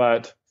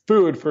 But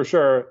food, for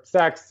sure,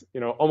 sex,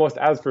 almost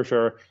as for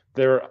sure,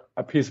 they're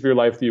a piece of your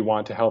life that you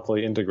want to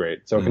healthily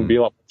integrate. So it can be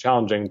a lot more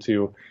challenging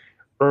to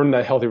earn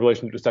that healthy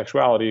relationship to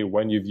sexuality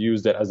when you've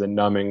used it as a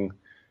numbing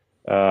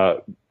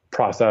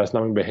process,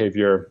 numbing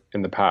behavior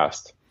in the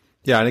past.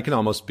 Yeah, and it can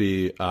almost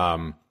be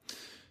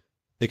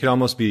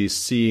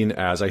seen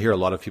as, I hear a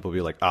lot of people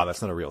be like,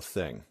 that's not a real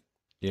thing.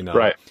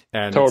 Right.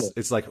 And totally.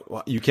 it's like,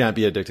 well, you can't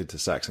be addicted to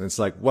sex. And it's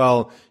like,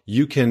 well,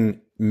 you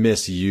can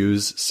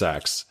misuse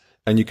sex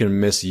and you can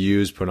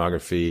misuse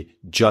pornography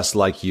just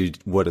like you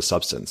would a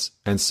substance.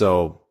 And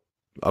so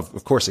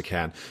of course it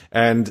can.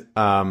 And,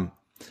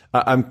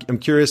 I'm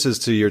curious as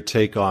to your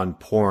take on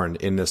porn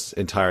in this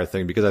entire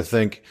thing, because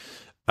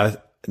I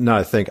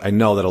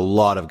know that a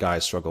lot of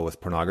guys struggle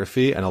with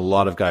pornography and a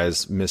lot of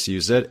guys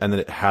misuse it, and that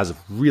it has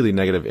really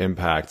negative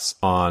impacts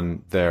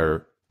on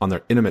their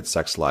intimate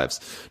sex lives.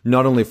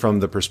 Not only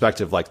from the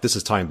perspective, like this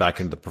is tying back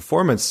into the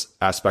performance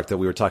aspect that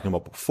we were talking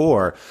about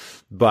before,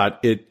 but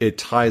it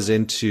ties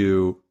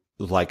into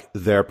like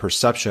their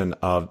perception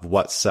of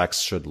what sex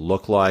should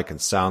look like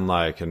and sound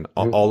like and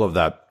all of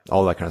that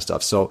kind of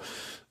stuff. So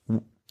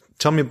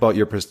tell me about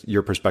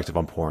your perspective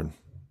on porn.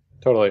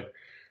 Totally.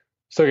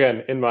 So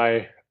again, in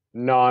my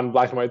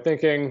non-black and white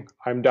thinking,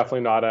 I'm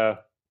definitely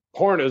not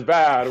porn is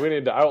bad, we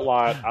need to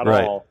outlaw it at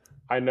Right. all.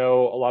 I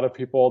know a lot of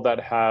people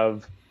that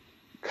have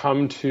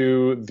come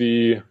to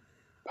the,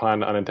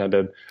 pun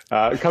unintended,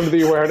 come to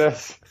the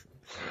awareness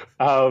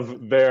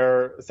of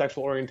their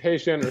sexual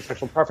orientation or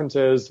sexual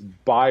preferences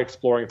by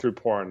exploring through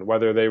porn,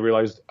 whether they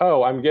realized,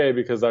 oh, I'm gay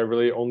because I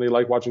really only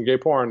like watching gay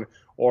porn,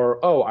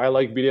 or, oh, I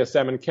like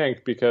BDSM and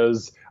kink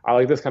because I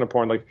like this kind of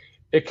porn. Like,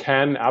 it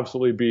can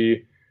absolutely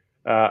be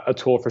a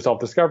tool for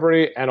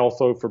self-discovery and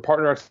also for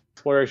partner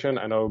exploration.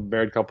 I know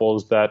married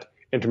couples that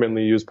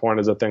intermittently use porn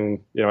as a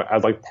thing,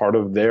 as like part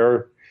of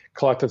their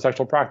collective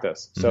sexual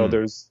practice. So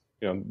there's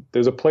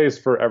a place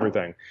for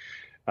everything.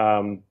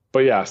 But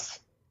yes,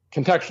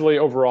 contextually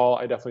overall,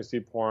 I definitely see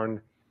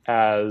porn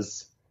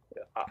as,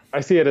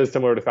 I see it as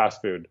similar to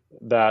fast food,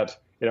 that,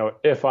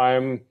 if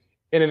I'm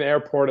in an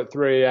airport at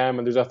 3 a.m.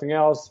 and there's nothing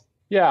else,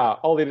 yeah,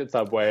 I'll eat at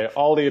Subway,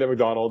 I'll eat at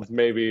McDonald's,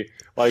 maybe.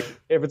 Like,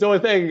 if it's the only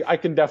thing, I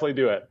can definitely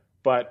do it.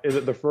 But is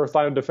it the first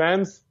line of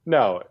defense?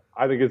 No.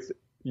 I think it's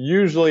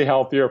usually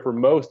healthier for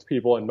most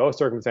people in most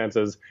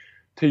circumstances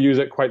to use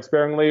it quite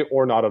sparingly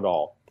or not at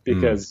all.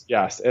 Because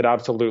yes, it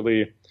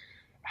absolutely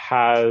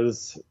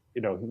has,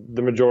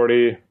 the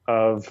majority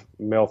of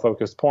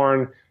male-focused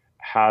porn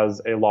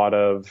has a lot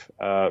of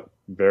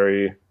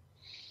very,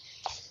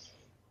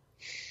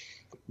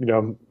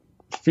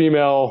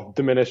 female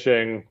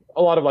diminishing,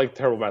 a lot of like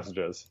terrible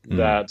messages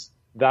that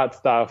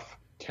stuff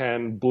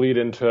can bleed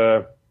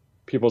into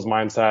people's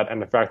mindset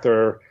and affect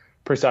their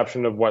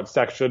perception of what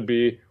sex should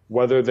be,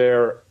 whether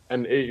they're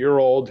an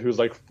 8-year-old who's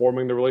like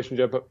forming the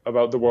relationship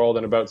about the world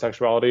and about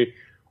sexuality,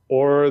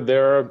 or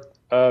they're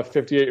a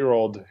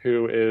 58-year-old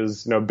who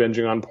is,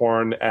 binging on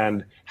porn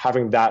and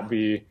having that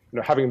be,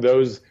 having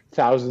those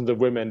thousands of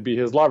women be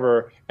his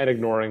lover and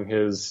ignoring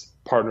his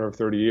partner of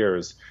 30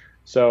 years.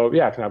 So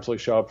yeah, it can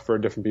absolutely show up for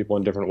different people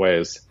in different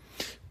ways.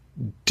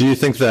 Do you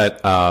think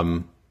that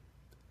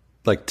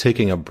like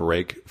taking a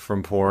break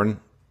from porn,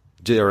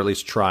 or at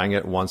least trying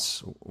it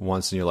once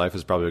in your life,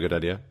 is probably a good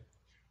idea?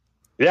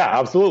 Yeah,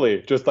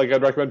 absolutely. Just like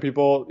I'd recommend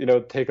people,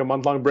 take a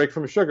month-long break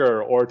from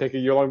sugar or take a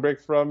year-long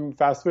break from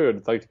fast food.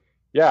 It's like,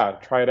 yeah,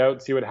 try it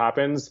out, see what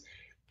happens.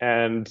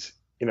 And,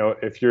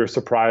 if you're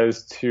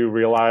surprised to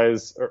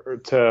realize or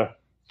to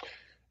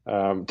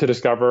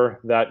discover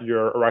that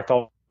your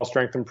erectile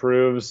strength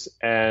improves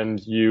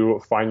and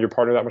you find your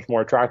partner that much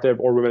more attractive,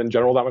 or women in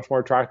general that much more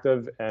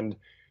attractive, and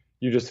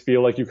you just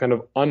feel like you kind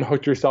of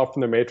unhooked yourself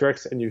from the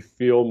matrix and you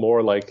feel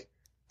more like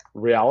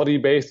reality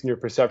based in your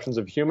perceptions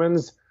of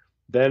humans,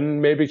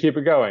 then maybe keep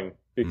it going.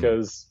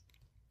 Because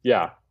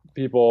yeah,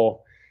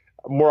 people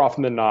more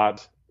often than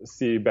not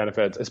see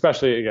benefits,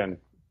 especially again,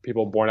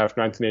 people born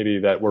after 1980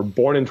 that were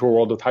born into a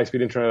world with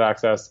high-speed internet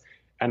access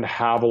and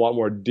have a lot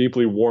more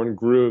deeply worn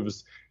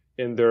grooves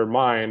in their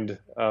mind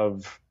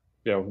of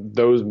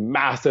those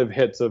massive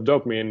hits of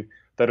dopamine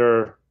that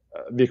are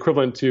the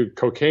equivalent to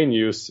cocaine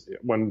use.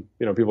 When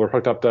people are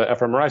hooked up to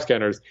fMRI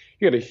scanners,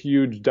 you get a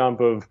huge dump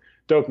of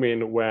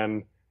dopamine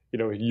when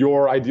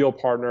your ideal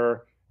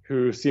partner,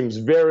 who seems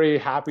very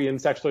happy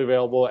and sexually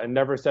available and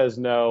never says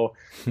no,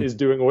 is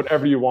doing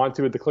whatever you want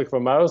to with the click of a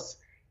mouse.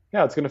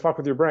 Yeah, it's going to fuck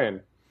with your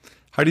brain.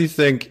 How do you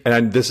think,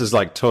 and this is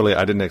like totally,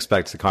 I didn't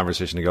expect the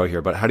conversation to go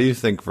here, but how do you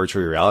think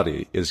virtual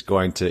reality is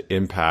going to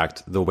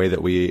impact the way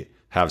that we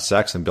have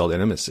sex and build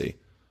intimacy?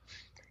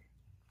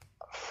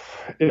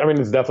 I mean,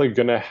 it's definitely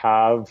going to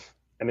have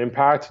an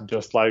impact,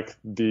 just like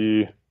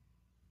the,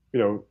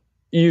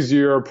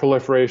 easier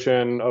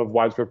proliferation of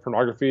widespread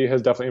pornography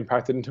has definitely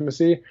impacted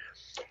intimacy.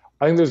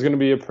 I think there's going to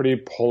be a pretty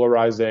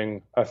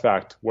polarizing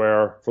effect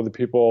where for the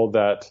people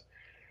that,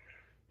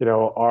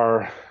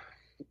 are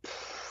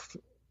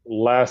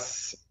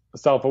less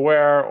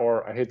self-aware,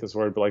 or I hate this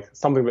word, but like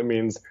something that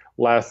means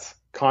less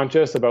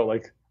conscious about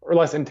or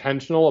less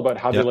intentional about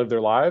how they live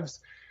their lives.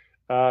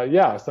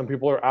 Yeah, some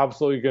people are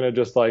absolutely going to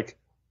just like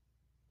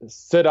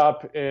sit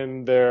up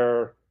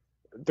they're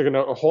going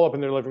to hole up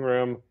in their living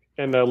room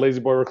in a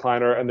lazy boy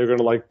recliner, and they're going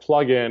to like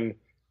plug in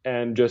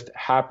and just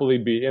happily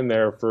be in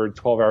there for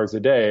 12 hours a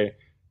day.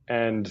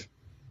 And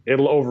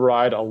it'll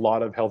override a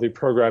lot of healthy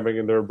programming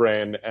in their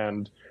brain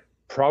and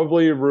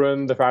probably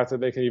ruin the fact that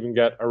they can even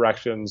get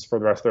erections for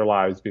the rest of their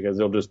lives, because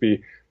it'll just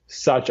be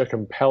such a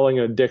compelling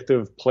and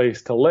addictive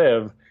place to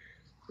live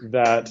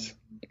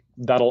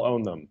that'll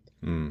own them.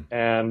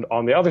 And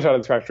on the other side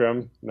of the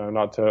spectrum,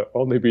 not to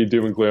only be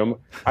doom and gloom,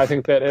 I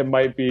think that it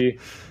might be,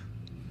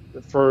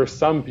 for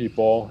some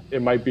people,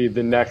 it might be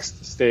the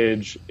next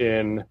stage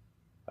in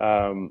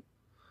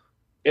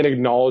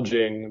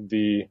acknowledging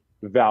the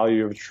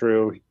value of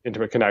true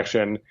intimate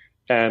connection.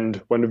 And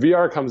when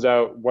VR comes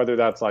out, whether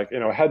that's like,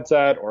 a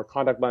headset or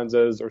contact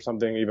lenses or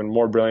something even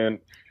more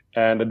brilliant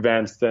and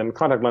advanced than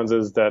contact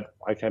lenses that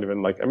I can't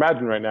even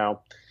imagine right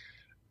now,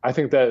 I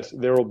think that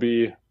there will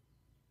be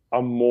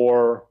a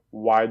more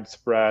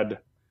widespread,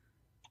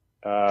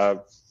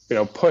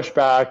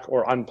 pushback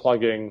or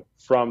unplugging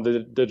from the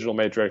digital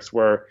matrix,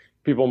 where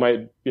people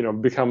might,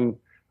 become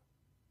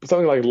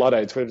something like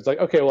Luddites, where it's like,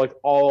 okay, well,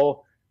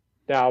 I'll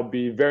now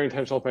be very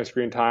intentional with my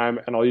screen time,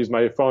 and I'll use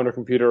my phone or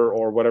computer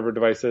or whatever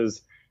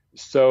devices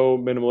so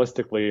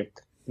minimalistically.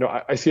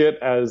 I see it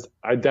as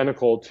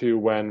identical to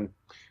when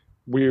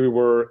we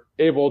were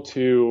able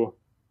to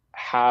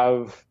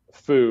have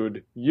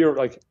food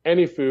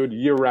any food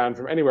year round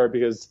from anywhere,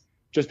 because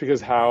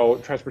how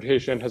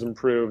transportation has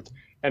improved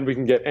and we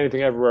can get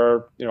anything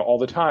everywhere, all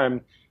the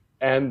time.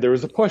 And there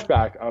was a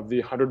pushback of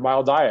the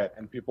 100-mile diet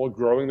and people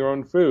growing their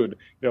own food.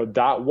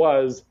 That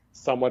was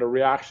somewhat a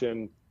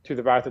reaction to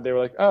the fact that they were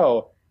like,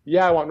 oh,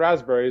 yeah, I want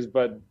raspberries,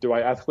 but do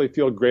I ethically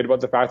feel great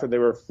about the fact that they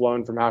were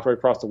flown from halfway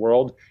across the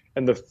world,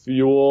 and the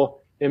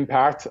fuel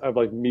impact of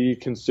me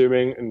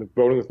consuming and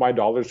voting with my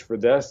dollars for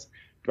this?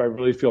 Do I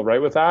really feel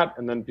right with that?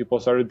 And then people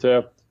started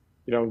to,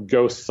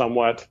 go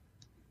somewhat,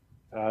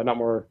 not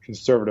more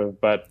conservative,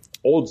 but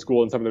old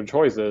school in some of their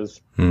choices.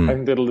 I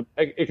think that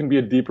it can be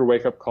a deeper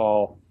wake-up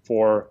call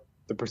for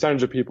the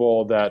percentage of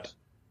people that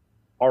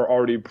are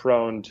already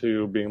prone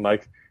to being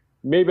like,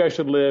 maybe I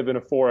should live in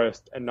a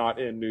forest and not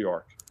in New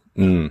York.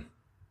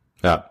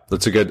 Yeah,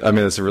 that's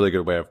a really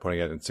good way of putting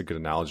it. It's a good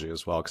analogy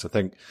as well, because I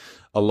think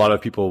a lot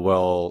of people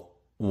will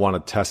want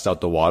to test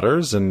out the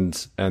waters, and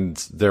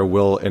there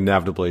will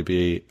inevitably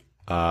be,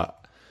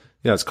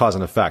 it's cause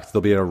and effect.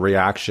 There'll be a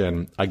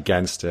reaction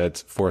against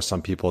it for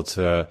some people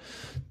to,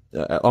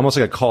 almost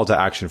like a call to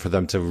action for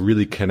them to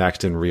really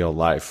connect in real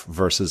life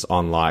versus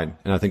online.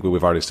 And I think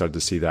we've already started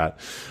to see that.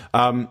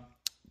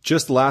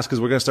 Just last,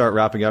 because we're going to start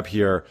wrapping up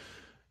here.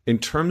 In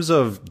terms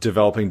of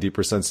developing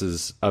deeper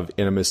senses of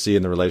intimacy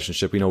in the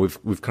relationship,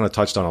 we've kind of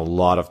touched on a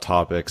lot of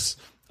topics,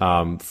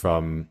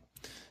 from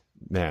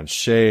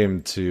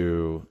shame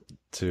to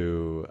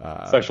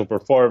sexual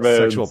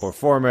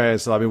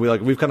performance. I mean,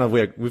 we've kind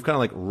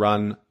of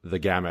run the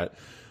gamut.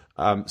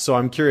 So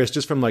I'm curious,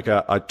 just from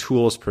a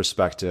tools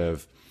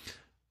perspective,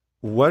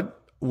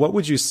 what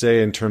would you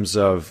say in terms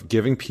of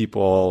giving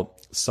people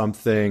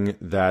something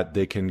that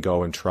they can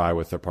go and try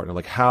with their partner?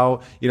 Like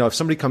how, if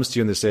somebody comes to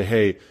you and they say,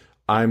 hey,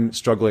 I'm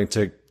struggling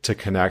to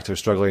connect or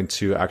struggling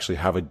to actually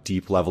have a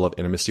deep level of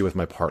intimacy with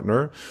my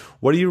partner,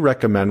 what do you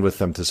recommend with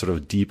them to sort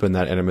of deepen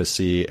that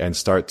intimacy and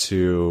start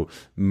to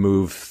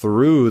move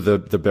through the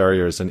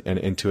barriers and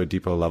into a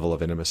deeper level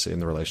of intimacy in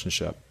the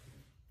relationship?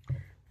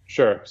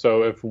 Sure.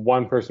 So if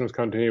one person was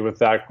coming to me with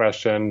that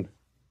question,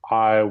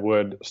 I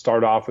would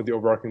start off with the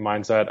overarching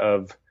mindset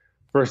of,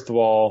 first of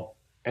all,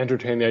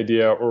 entertain the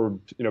idea or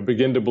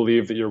begin to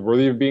believe that you're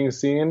worthy of being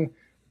seen,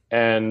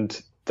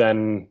 and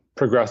then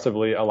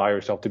progressively allow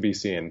yourself to be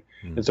seen.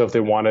 And so if they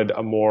wanted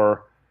a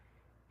more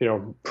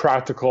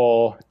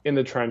practical, in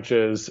the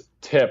trenches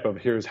tip of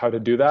here's how to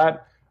do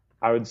that,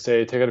 I would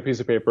say take out a piece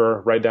of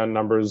paper, write down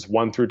numbers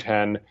 1 through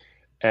 10,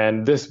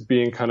 and this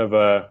being kind of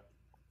a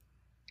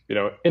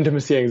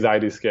intimacy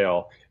anxiety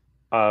scale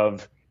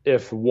of,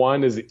 if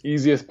 1 is the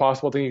easiest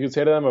possible thing you could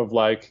say to them, of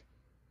like,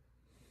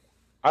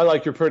 I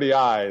like your pretty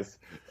eyes,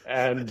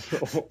 and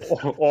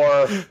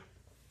or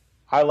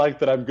I like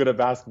that I'm good at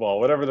basketball,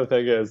 whatever the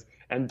thing is,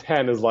 and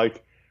 10 is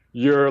like,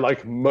 you're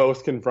like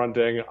most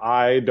confronting,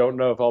 I don't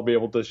know if I'll be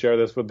able to share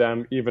this with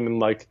them even in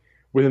like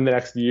within the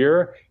next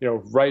year,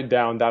 write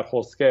down that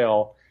whole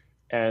scale,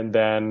 and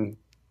then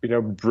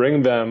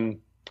bring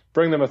them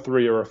a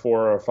 3 or a 4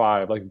 or a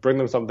 5, like bring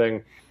them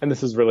something. And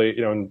this is really,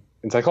 in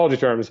psychology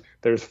terms,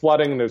 there's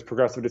flooding and there's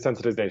progressive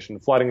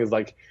desensitization. Flooding is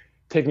like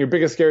taking your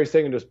biggest, scariest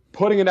thing and just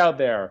putting it out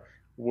there,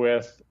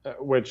 with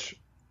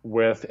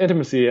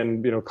intimacy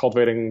and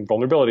cultivating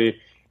vulnerability,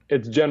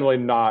 it's generally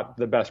not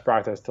the best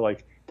practice to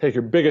like take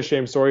your biggest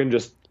shame story and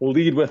just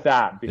lead with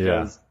that,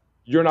 because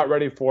you're not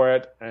ready for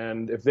it.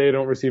 And if they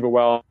don't receive it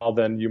well,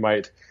 then you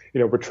might,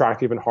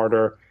 retract even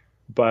harder.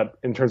 But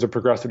in terms of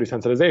progressive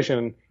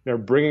desensitization,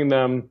 bringing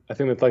them a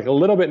thing that's like a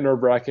little bit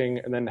nerve-wracking,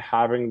 and then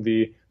having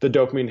the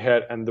dopamine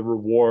hit and the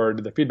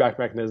reward, the feedback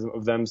mechanism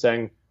of them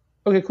saying,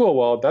 okay, cool,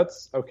 well,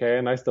 that's okay,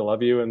 and I still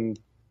love you, and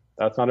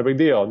that's not a big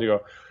deal. And you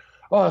go,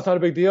 oh, that's not a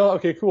big deal?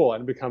 Okay, cool.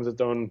 And it becomes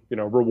its own,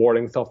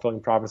 rewarding,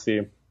 self-fulfilling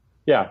prophecy.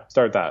 Yeah,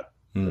 start that.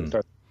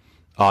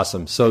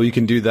 Awesome. So you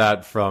can do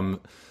that from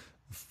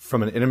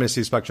an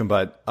intimacy spectrum,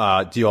 but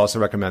do you also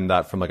recommend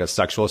that from like a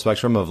sexual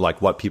spectrum of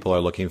like what people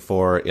are looking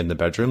for in the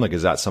bedroom? Like,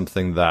 is that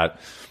something that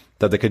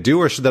they could do,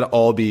 or should that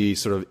all be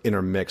sort of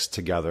intermixed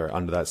together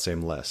under that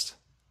same list?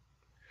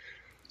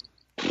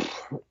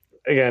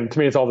 Again, to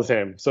me, it's all the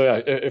same. So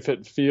yeah, if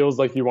it feels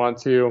like you want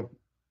to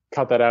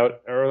cut that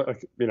out, or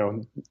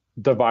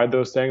divide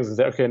those things and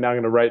say, okay, now I'm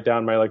going to write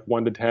down my like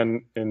 1 to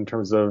 10 in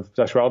terms of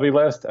sexuality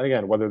list. And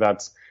again, whether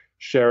that's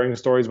sharing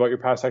stories about your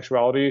past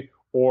sexuality,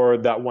 or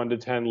that 1 to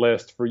 10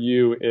 list for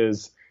you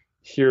is,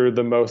 here are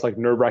the most like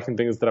nerve-wracking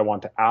things that I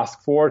want to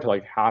ask for to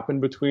like happen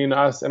between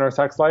us in our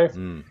sex life.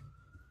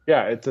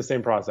 Yeah, it's the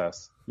same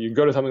process. You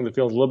go to something that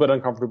feels a little bit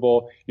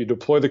uncomfortable, you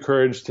deploy the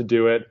courage to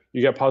do it,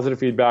 you get positive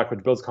feedback,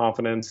 which builds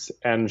confidence,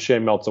 and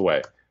shame melts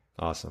away.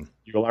 Awesome.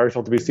 You allow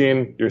yourself to be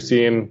seen, you're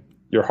seen,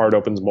 your heart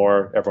opens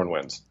more, everyone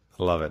wins.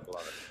 I love it.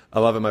 I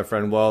love it, my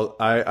friend. Well,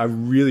 I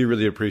really,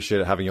 really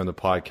appreciate having you on the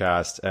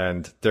podcast.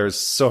 And there's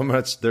so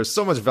much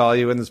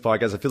value in this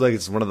podcast. I feel like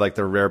it's one of like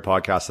the rare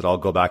podcasts that I'll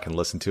go back and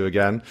listen to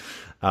again.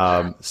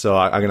 So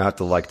I'm going to have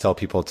to like tell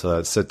people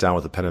to sit down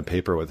with a pen and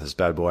paper with this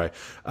bad boy.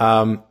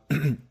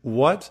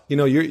 What,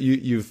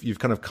 you've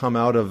kind of come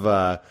out of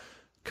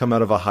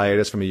a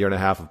hiatus from a year and a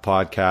half of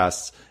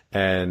podcasts,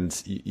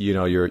 and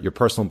your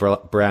personal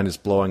brand is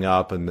blowing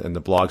up, and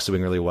the blog's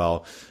doing really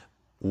well.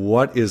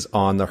 What is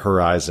on the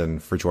horizon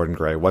for Jordan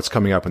Gray? What's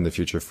coming up in the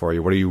future for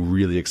you? What are you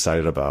really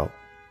excited about?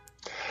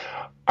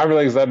 I'm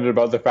really excited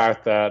about the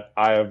fact that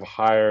I have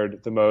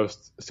hired the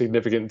most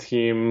significant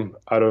team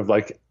out of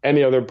like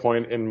any other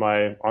point in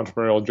my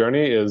entrepreneurial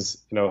journey.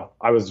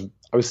 I was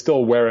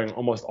still wearing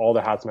almost all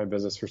the hats in my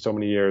business for so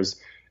many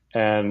years.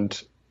 And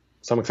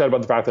so I'm excited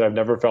about the fact that I've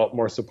never felt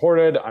more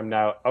supported. I'm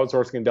now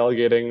outsourcing and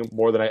delegating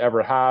more than I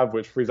ever have,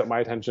 which frees up my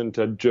attention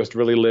to just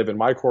really live in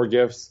my core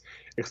gifts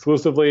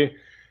exclusively.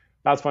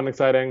 That's fun and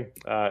exciting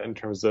in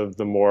terms of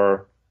the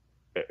more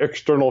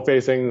external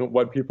facing,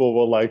 what people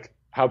will like,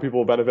 how people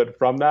will benefit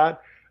from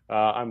that.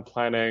 I'm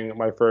planning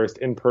my first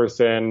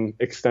in-person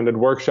extended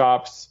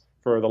workshops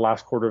for the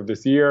last quarter of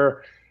this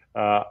year.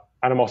 And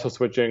I'm also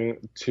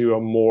switching to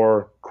a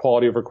more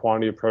quality over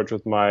quantity approach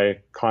with my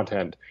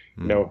content.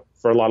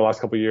 For a lot of the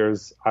last couple of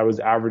years, I was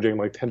averaging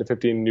like 10 to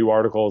 15 new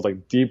articles,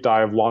 like deep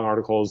dive, long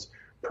articles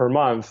per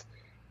month.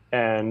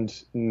 And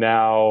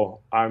now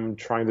I'm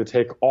trying to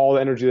take all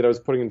the energy that I was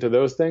putting into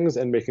those things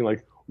and making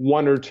like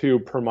 1 or 2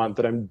 per month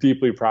that I'm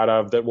deeply proud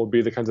of, that will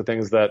be the kinds of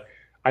things that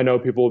I know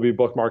people will be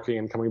bookmarking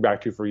and coming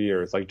back to for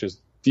years, like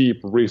just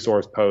deep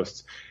resource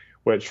posts,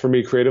 which for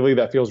me creatively,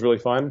 that feels really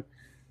fun.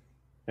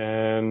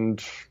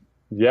 And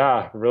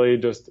yeah, really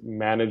just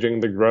managing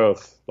the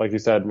growth. Like you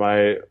said,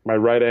 my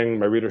writing,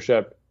 my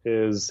readership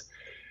is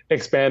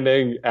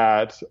expanding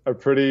at a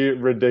pretty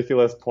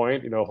ridiculous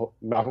point.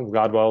 Malcolm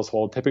Gladwell's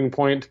whole tipping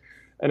point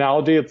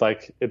analogy,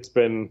 it's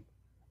been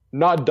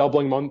not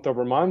doubling month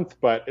over month,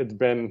 but it's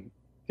been,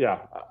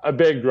 a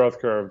big growth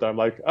curve. I'm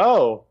like,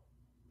 oh,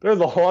 there's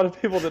a lot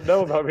of people that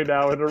know about me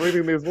now and are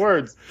reading these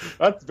words.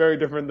 That's very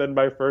different than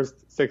my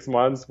first 6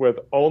 months with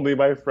only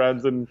my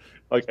friends and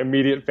like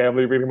immediate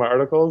family reading my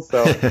articles.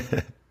 So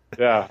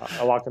yeah,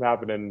 a lot can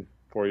happen in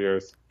 4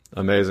 years.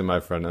 Amazing, my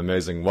friend.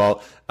 Amazing.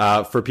 Well,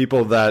 for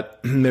people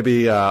that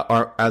maybe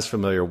aren't as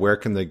familiar, where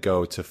can they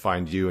go to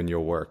find you and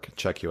your work,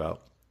 check you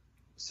out?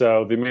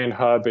 So the main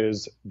hub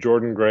is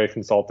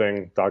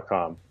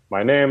jordangrayconsulting.com.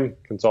 My name,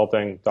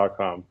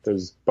 consulting.com.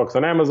 There's books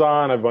on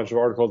Amazon. I have a bunch of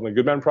articles in the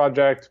Good Men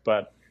Project.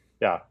 But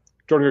yeah,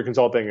 Jordan Gray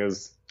Consulting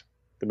is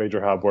the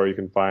major hub where you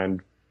can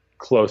find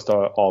close to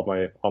all of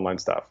my online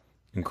stuff.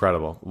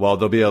 Incredible. Well,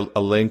 there'll be a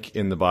link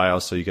in the bio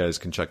so you guys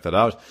can check that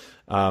out.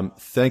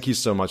 Thank you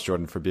so much,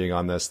 Jordan, for being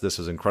on this. This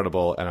is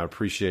incredible, and I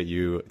appreciate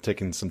you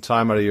taking some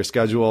time out of your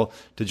schedule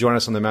to join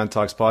us on the Man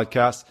Talks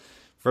podcast.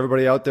 For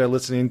everybody out there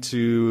listening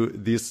to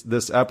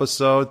this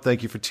episode,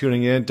 thank you for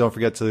tuning in. Don't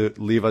forget to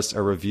leave us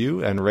a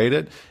review and rate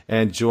it,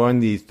 and join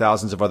the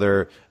thousands of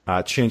other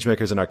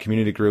changemakers in our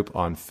community group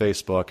on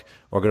Facebook,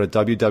 or go to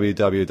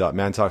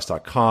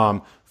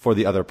www.mantalks.com for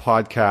the other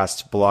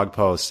podcasts, blog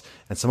posts,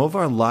 and some of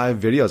our live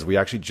videos. We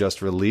actually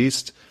just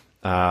released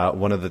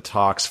one of the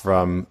talks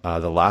from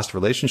the last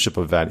relationship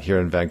event here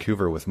in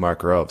Vancouver with Mark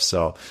Grove.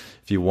 So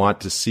if you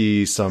want to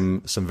see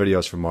some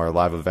videos from our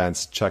live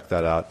events, check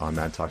that out on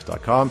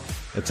mantalks.com.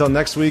 Until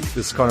next week,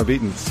 this is Connor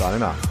Beaton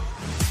signing off.